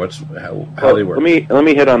shoulder. How they work? Let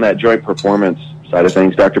me hit on that joint performance side of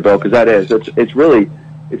things, Dr. Bill, because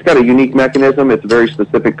it's got a unique mechanism. It's a very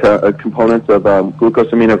specific components of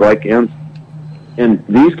glucosaminoglycans, and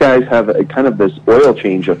these guys have a kind of this oil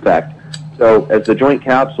change effect. So as the joint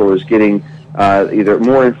capsule is getting either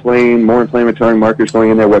more inflammatory markers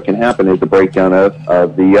going in there, what can happen is the breakdown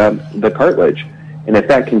of the cartilage. And if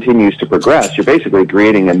that continues to progress, you're basically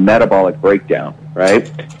creating a metabolic breakdown, right?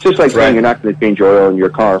 It's just like saying you're not going to change oil in your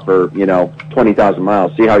car for, 20,000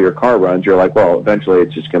 miles. See how your car runs. You're like, well, eventually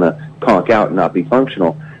it's just going to conk out and not be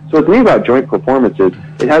functional. So what's neat about joint performance is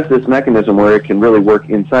it has this mechanism where it can really work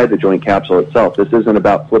inside the joint capsule itself. This isn't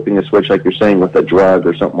about flipping a switch like you're saying with a drug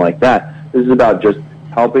or something like that. This is about just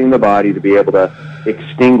helping the body to be able to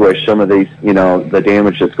extinguish some of these, the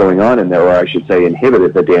damage that's going on in there, or I should say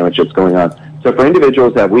inhibit the damage that's going on. So for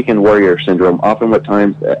individuals that have weekend warrior syndrome, often what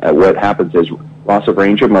happens is loss of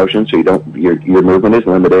range of motion, so your movement is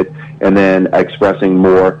limited, and then expressing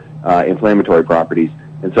more inflammatory properties.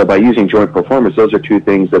 And so by using joint performance, those are two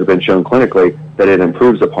things that have been shown clinically that it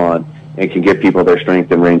improves upon and can give people their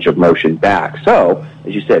strength and range of motion back. So,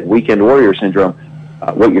 as you said, weekend warrior syndrome,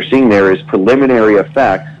 what you're seeing there is preliminary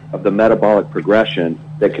effects of the metabolic progression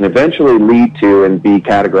that can eventually lead to and be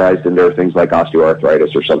categorized into things like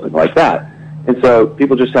osteoarthritis or something like that. And so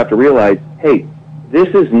people just have to realize, hey, this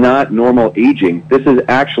is not normal aging. This is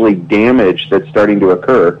actually damage that's starting to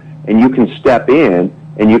occur, and you can step in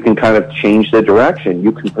and you can kind of change the direction.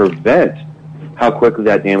 You can prevent how quickly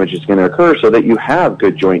that damage is going to occur so that you have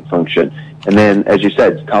good joint function. And then, as you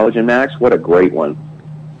said, Collagen Max, what a great one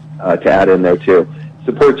to add in there too.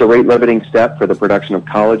 Supports a rate-limiting step for the production of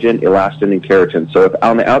collagen, elastin, and keratin. So if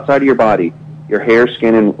on the outside of your body, your hair,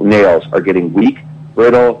 skin, and nails are getting weak,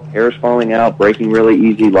 brittle, hair's falling out, breaking really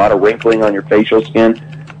easy, a lot of wrinkling on your facial skin,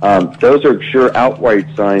 those are sure outright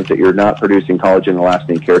signs that you're not producing collagen, elastin,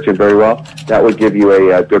 and keratin very well. That would give you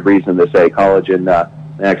a good reason to say Collagen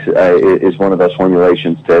Max is one of those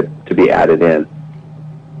formulations to be added in.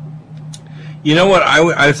 You know what? I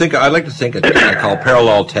like to think I call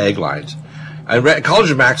parallel taglines.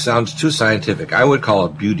 Collagen Max sounds too scientific. I would call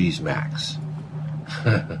it Beauty's Max.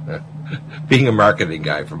 Being a marketing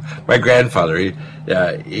guy, from my grandfather,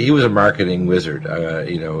 he was a marketing wizard.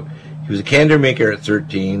 He was a candle maker at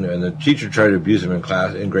 13, and the teacher tried to abuse him in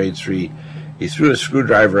class in grade 3. He threw a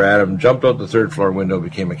screwdriver at him, jumped out the third floor window,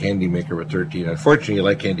 became a candy maker at 13. Unfortunately, he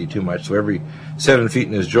liked candy too much, so every 7 feet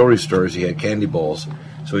in his jewelry stores, he had candy bowls.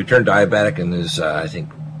 So he turned diabetic in his, I think,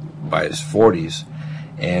 by his 40s.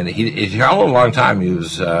 And he held a long time. He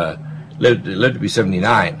was lived to be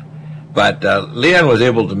 79. But Leon was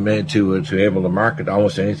able to market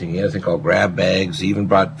almost anything. He had a thing called grab bags. He even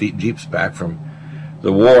brought Jeeps back from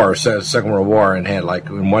the war, Second World War, and had, like,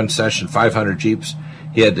 in one session, 500 Jeeps.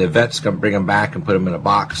 he had the vets come bring them back and put them in a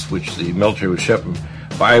box, which the military would ship them,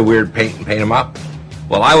 buy a weird paint and paint them up.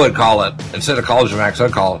 Well, I would call it, instead of Collagen Max,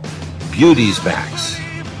 I'd call it Beauty's Max.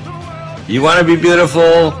 You want to be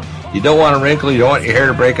beautiful, you don't want to wrinkle, you don't want your hair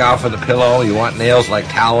to break off of the pillow, you want nails like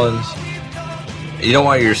talons, you don't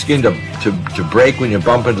want your skin to break when you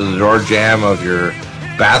bump into the door jamb of your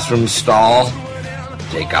bathroom stall.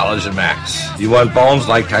 Take Collagen Max. You want bones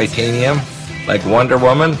like titanium, like Wonder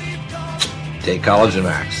Woman? Take Collagen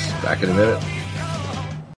Max. Back in a minute.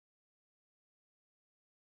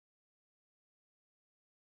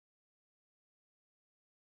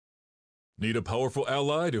 Need a powerful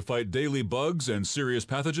ally to fight daily bugs and serious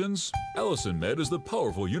pathogens? AllicinMed is the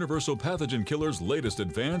powerful universal pathogen killer's latest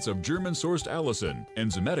advance of German-sourced allicin,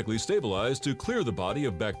 enzymatically stabilized to clear the body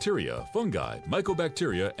of bacteria, fungi,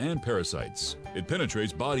 mycobacteria, and parasites. It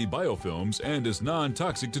penetrates body biofilms and is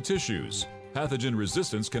non-toxic to tissues. Pathogen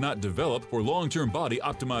resistance cannot develop for long-term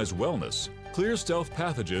body-optimized wellness. Clear stealth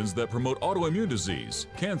pathogens that promote autoimmune disease,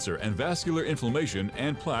 cancer and vascular inflammation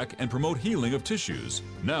and plaque and promote healing of tissues.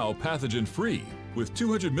 Now pathogen-free. With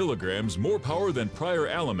 200 milligrams more power than prior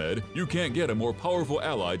Alamed, you can't get a more powerful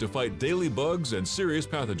ally to fight daily bugs and serious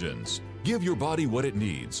pathogens. Give your body what it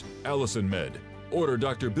needs. AllicinMed. Order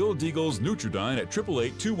Dr. Bill Deagle's Nutridyne at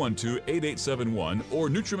 888-212-8871 or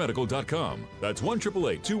NutriMedical.com. That's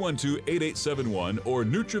 1-888-212-8871 or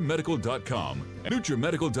NutriMedical.com.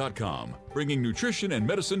 NutriMedical.com, bringing nutrition and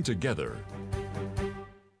medicine together.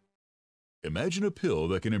 Imagine a pill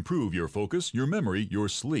that can improve your focus, your memory, your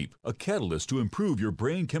sleep, a catalyst to improve your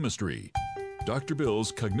brain chemistry. Dr.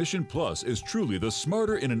 Bill's Cognition Plus is truly the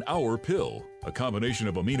smarter in an hour pill. A combination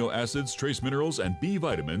of amino acids, trace minerals, and B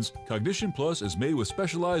vitamins, Cognition Plus is made with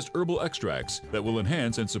specialized herbal extracts that will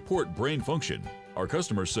enhance and support brain function. Our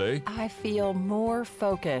customers say, I feel more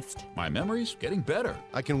focused. My memory's getting better.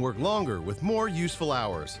 I can work longer with more useful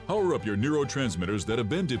hours. Power up your neurotransmitters that have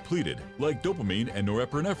been depleted, like dopamine and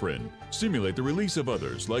norepinephrine. Stimulate the release of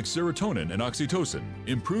others, like serotonin and oxytocin.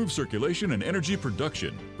 Improve circulation and energy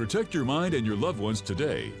production. Protect your mind and your loved ones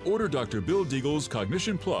today. Order Dr. Bill Deagle's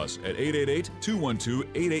Cognition Plus at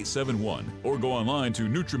 888-212-8871 or go online to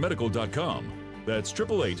NutriMedical.com. That's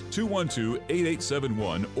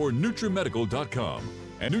 888-212-8871 or NutriMedical.com.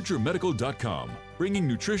 And NutriMedical.com, bringing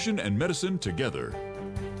nutrition and medicine together.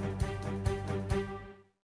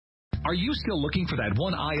 Are you still looking for that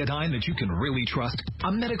one iodine that you can really trust?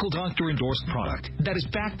 A medical doctor endorsed product that is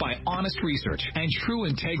backed by honest research and true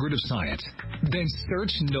integrative science? Then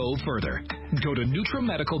search no further. Go to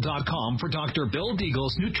NutriMedical.com for Dr. Bill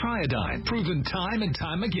Deagle's NutriIodine, proven time and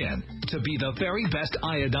time again to be the very best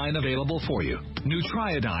iodine available for you.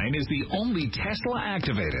 NutriIodine is the only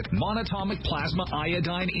Tesla-activated monatomic plasma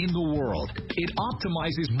iodine in the world. It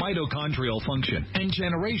optimizes mitochondrial function and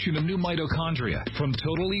generation of new mitochondria, from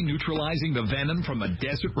totally neutralizing the venom from a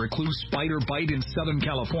desert recluse spider bite in Southern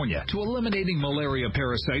California to eliminating malaria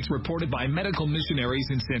parasites reported by medical missionaries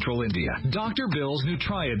in Central India. Dr. Bill's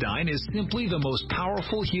NutriIodine is simply the most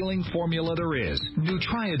powerful healing formula there is.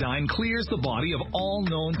 NutriIodine clears the body of all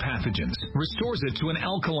known pathogens, restores it to an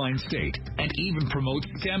alkaline state, and even promotes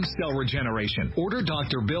stem cell regeneration. Order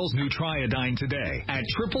Dr. Bill's NutriIodine today at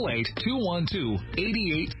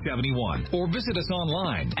 888-212-8871 or visit us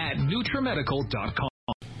online at NutriMedical.com.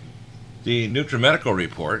 The NutriMedical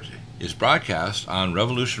Report is broadcast on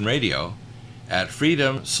Revolution Radio at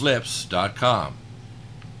freedomslips.com.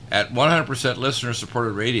 At 100%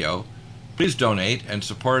 listener-supported radio, please donate and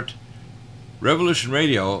support Revolution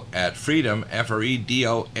Radio at freedom,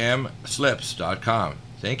 FREDOM, slips.com.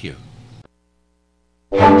 Thank you.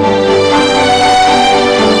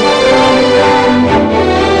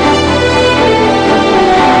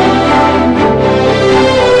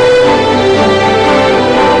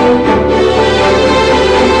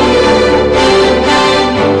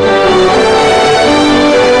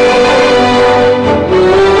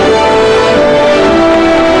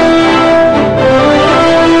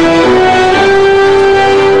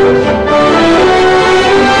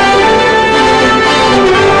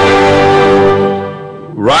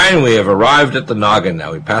 We have arrived at the noggin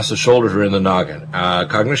now. We passed the shoulders, we're in the noggin.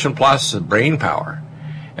 Cognition Plus, brain power.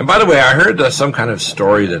 And by the way, I heard some kind of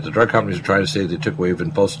story that the drug companies are trying to say they took away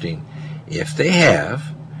vinpocetine. If they have,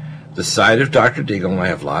 the side of Dr. Deagle, and I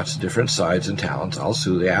have lots of different sides and talents, I'll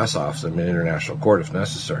sue the ass off them in international court if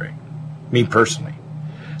necessary. Me personally.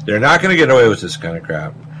 They're not going to get away with this kind of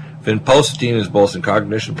crap. Vinpocetine is both in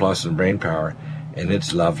Cognition Plus and brain power, and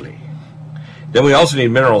it's lovely. Then we also need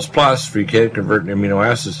Minerals Plus, for you can't convert amino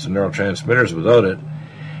acids to neurotransmitters without it.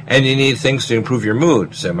 And you need things to improve your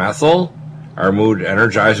mood. Zemethyl, our mood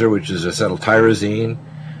energizer, which is acetyltyrosine.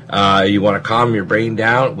 You want to calm your brain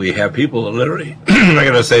down. We have people that literally, I'm not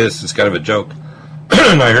going to say this is kind of a joke.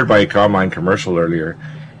 I heard by a Calm Mind commercial earlier.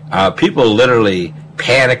 People literally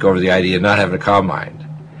panic over the idea of not having a Calm Mind.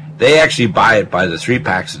 They actually buy it by the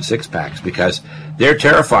 3-packs and 6-packs because they're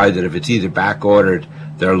terrified that if it's either back ordered,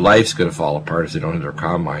 their life's going to fall apart if they don't have their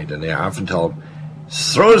Calm Mind. And they often tell them,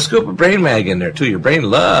 throw a scoop of Brain Mag in there too. Your brain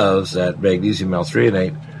loves that magnesium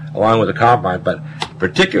L-threonate along with the Calm Mind. But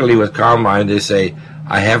particularly with Calm Mind, they say,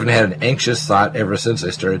 I haven't had an anxious thought ever since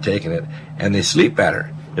I started taking it, and they sleep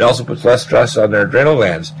better. It also puts less stress on their adrenal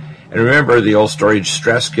glands. And remember the old storage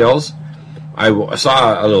stress kills? I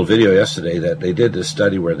saw a little video yesterday that they did this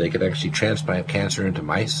study where they could actually transplant cancer into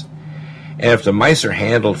mice. And if the mice are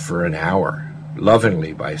handled for an hour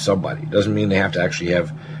lovingly by somebody, doesn't mean they have to actually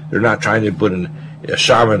have, they're not trying to put a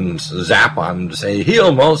shaman's zap on them to say,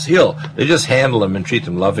 heal, mouse, heal. They just handle them and treat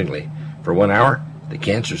them lovingly. For 1 hour, the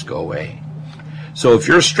cancers go away. So if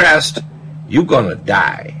you're stressed, you're going to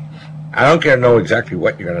die. I don't care to know exactly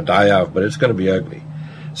what you're going to die of, but it's going to be ugly.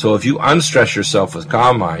 So if you unstress yourself with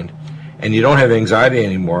Calm Mind, and you don't have anxiety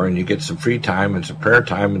anymore, and you get some free time and some prayer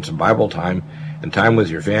time and some Bible time and time with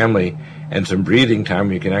your family and some breathing time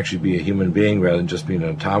where you can actually be a human being rather than just being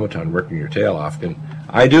an automaton working your tail off. And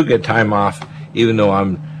I do get time off, even though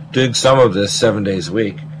I'm doing some of this 7 days a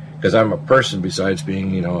week, because I'm a person besides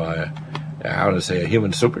being, how to say, a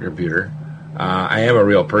human supercomputer. I am a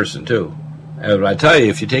real person too. And I tell you,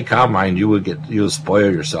 if you take Calm Mind, you'll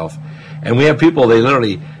spoil yourself. And we have people, they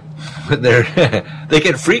literally, they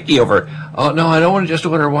get freaky over, oh no, I don't want to just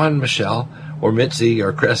order one, Michelle or Mitzi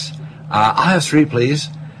or Chris. I'll have 3, please,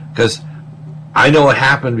 because I know what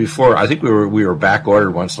happened before. I think we were back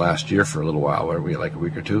ordered once last year for a little while, where we like a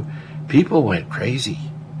week or two. People went crazy.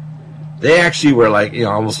 They actually were like,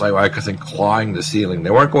 almost like I could think clawing the ceiling.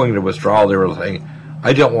 They weren't going to withdrawal. They were saying,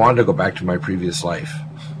 I don't want to go back to my previous life.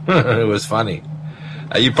 It was funny.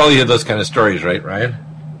 You probably hear those kind of stories, right, Ryan?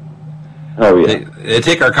 Oh, yeah. They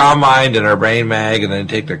take our Calm Mind and our Brain Mag and then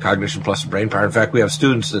take their Cognition Plus Brain Power. In fact, we have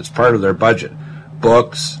students that's part of their budget.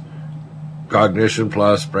 Books, Cognition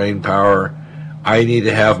Plus, Brain Power. I need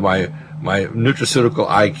to have my nutraceutical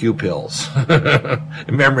IQ pills,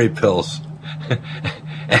 memory pills,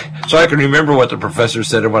 so I can remember what the professor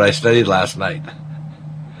said and what I studied last night.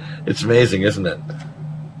 It's amazing, isn't it?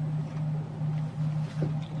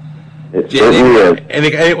 It certainly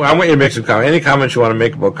is. I want you to make some comments. Any comments you want to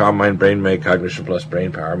make about Calm Mind, Brain Mag, Cognition Plus,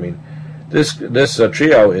 Brain Power? I mean, this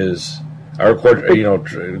trio is our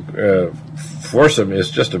foursome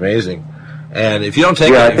is just amazing. And if you don't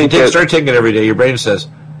take it, start taking it every day, your brain says,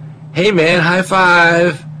 "Hey man, high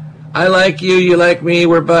five! I like you, you like me,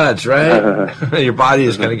 we're buds, right?" Your body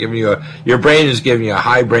is going to give you your brain is giving you a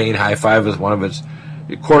high brain high five with one of its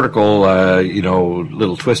cortical,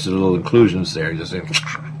 little twisted little inclusions there. Just saying,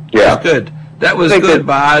 yeah, good. That was good,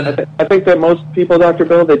 bud. I think that most people, Dr.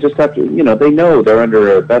 Bill, they just have to, they know they're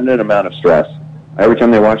under a abundant amount of stress. Every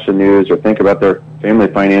time they watch the news or think about their family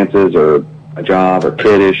finances or a job or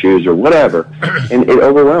kid issues or whatever, and it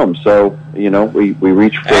overwhelms. So, we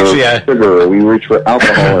reach for sugar or we reach for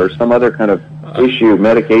alcohol or some other kind of issue,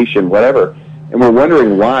 medication, whatever, and we're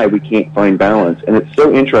wondering why we can't find balance. And it's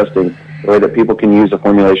so interesting the way that people can use a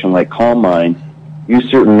formulation like Calm Mind,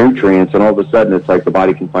 use certain nutrients, and all of a sudden it's like the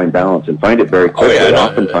body can find balance and find it very quickly,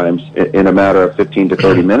 oftentimes in a matter of 15 to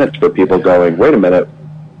 30 minutes for people going, wait a minute,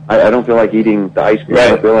 I don't feel like eating the ice cream, I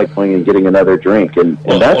don't feel like going and getting another drink, and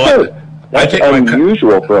that's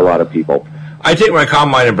unusual for a lot of people. I take my Calm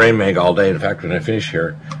Mind and Brain Mag all day. In fact, when I finish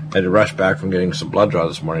here, I had to rush back from getting some blood draw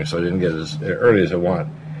this morning, so I didn't get it as early as I want.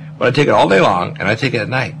 But I take it all day long, and I take it at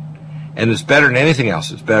night. And it's better than anything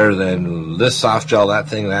else. It's better than this soft gel, that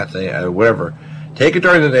thing, whatever. Take it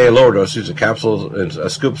during the day, lower dose. Use a capsule, a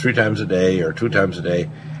scoop 3 times a day or 2 times a day,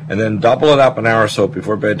 and then double it up an hour or so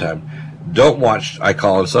before bedtime. Don't watch,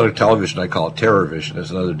 instead of television, I call it terror vision.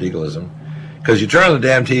 It's another deagleism. Because you turn on the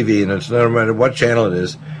damn TV, and it's no matter what channel it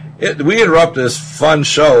is, we interrupt this fun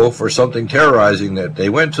show for something terrorizing that they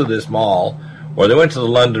went to this mall, or they went to the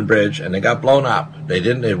London Bridge, and they got blown up.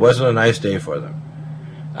 It wasn't a nice day for them.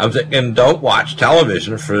 I'm thinking, don't watch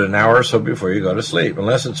television for an hour or so before you go to sleep,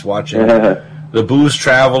 unless it's watching The Booze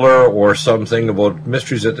Traveler or something about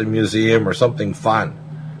mysteries at the museum or something fun.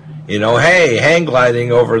 Hey, hang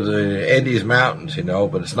gliding over the Andes Mountains,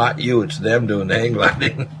 but it's not you, it's them doing the hang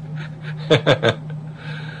gliding.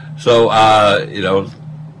 So,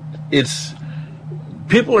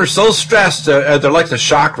 people are so stressed, they're like the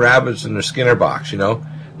shock rabbits in their Skinner box,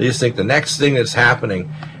 They just think the next thing that's happening,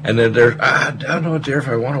 and then I don't know, dear, if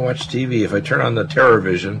I want to watch TV, if I turn on the terror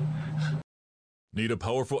vision, Need a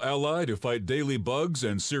powerful ally to fight daily bugs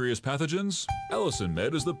and serious pathogens?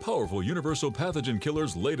 AllicinMed is the powerful universal pathogen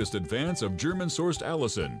killer's latest advance of German-sourced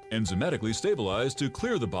allicin, enzymatically stabilized to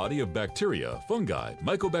clear the body of bacteria, fungi,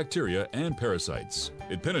 mycobacteria, and parasites.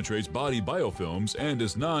 It penetrates body biofilms and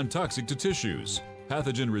is non-toxic to tissues.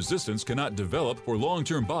 Pathogen resistance cannot develop for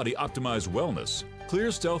long-term body-optimized wellness.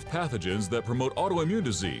 Clear stealth pathogens that promote autoimmune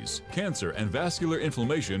disease, cancer and vascular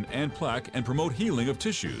inflammation and plaque and promote healing of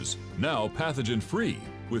tissues. Now pathogen-free.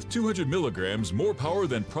 With 200 milligrams more power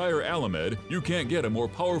than prior Alamed, you can't get a more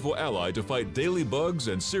powerful ally to fight daily bugs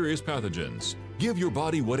and serious pathogens. Give your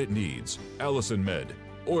body what it needs. AllicinMed.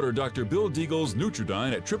 Order Dr. Bill Deagle's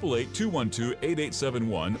Nutridyne at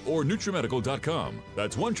 888-212-8871 or NutriMedical.com.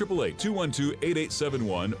 That's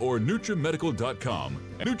 1-888-212-8871 or NutriMedical.com.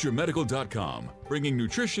 NutriMedical.com, bringing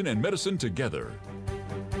nutrition and medicine together.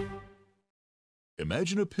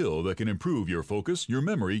 Imagine a pill that can improve your focus, your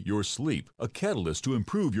memory, your sleep, a catalyst to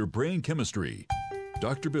improve your brain chemistry.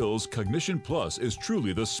 Dr. Bill's Cognition Plus is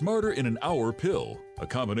truly the smarter in an hour pill. A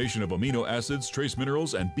combination of amino acids, trace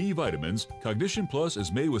minerals, and B vitamins, Cognition Plus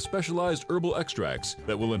is made with specialized herbal extracts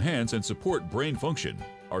that will enhance and support brain function.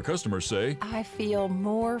 Our customers say, I feel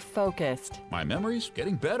more focused. My memory's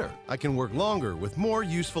getting better. I can work longer with more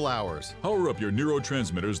useful hours. Power up your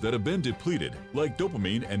neurotransmitters that have been depleted, like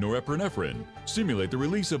dopamine and norepinephrine. Stimulate the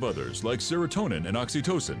release of others, like serotonin and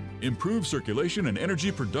oxytocin. Improve circulation and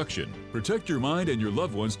energy production. Protect your mind and your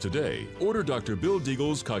loved ones today. Order Dr. Bill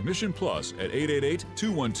Deagle's Cognition Plus at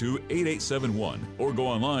 888-212-8871 or go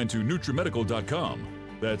online to NutriMedical.com.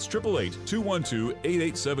 That's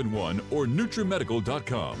 888-212-8871 or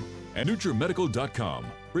NutriMedical.com. And NutriMedical.com,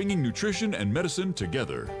 bringing nutrition and medicine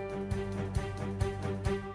together.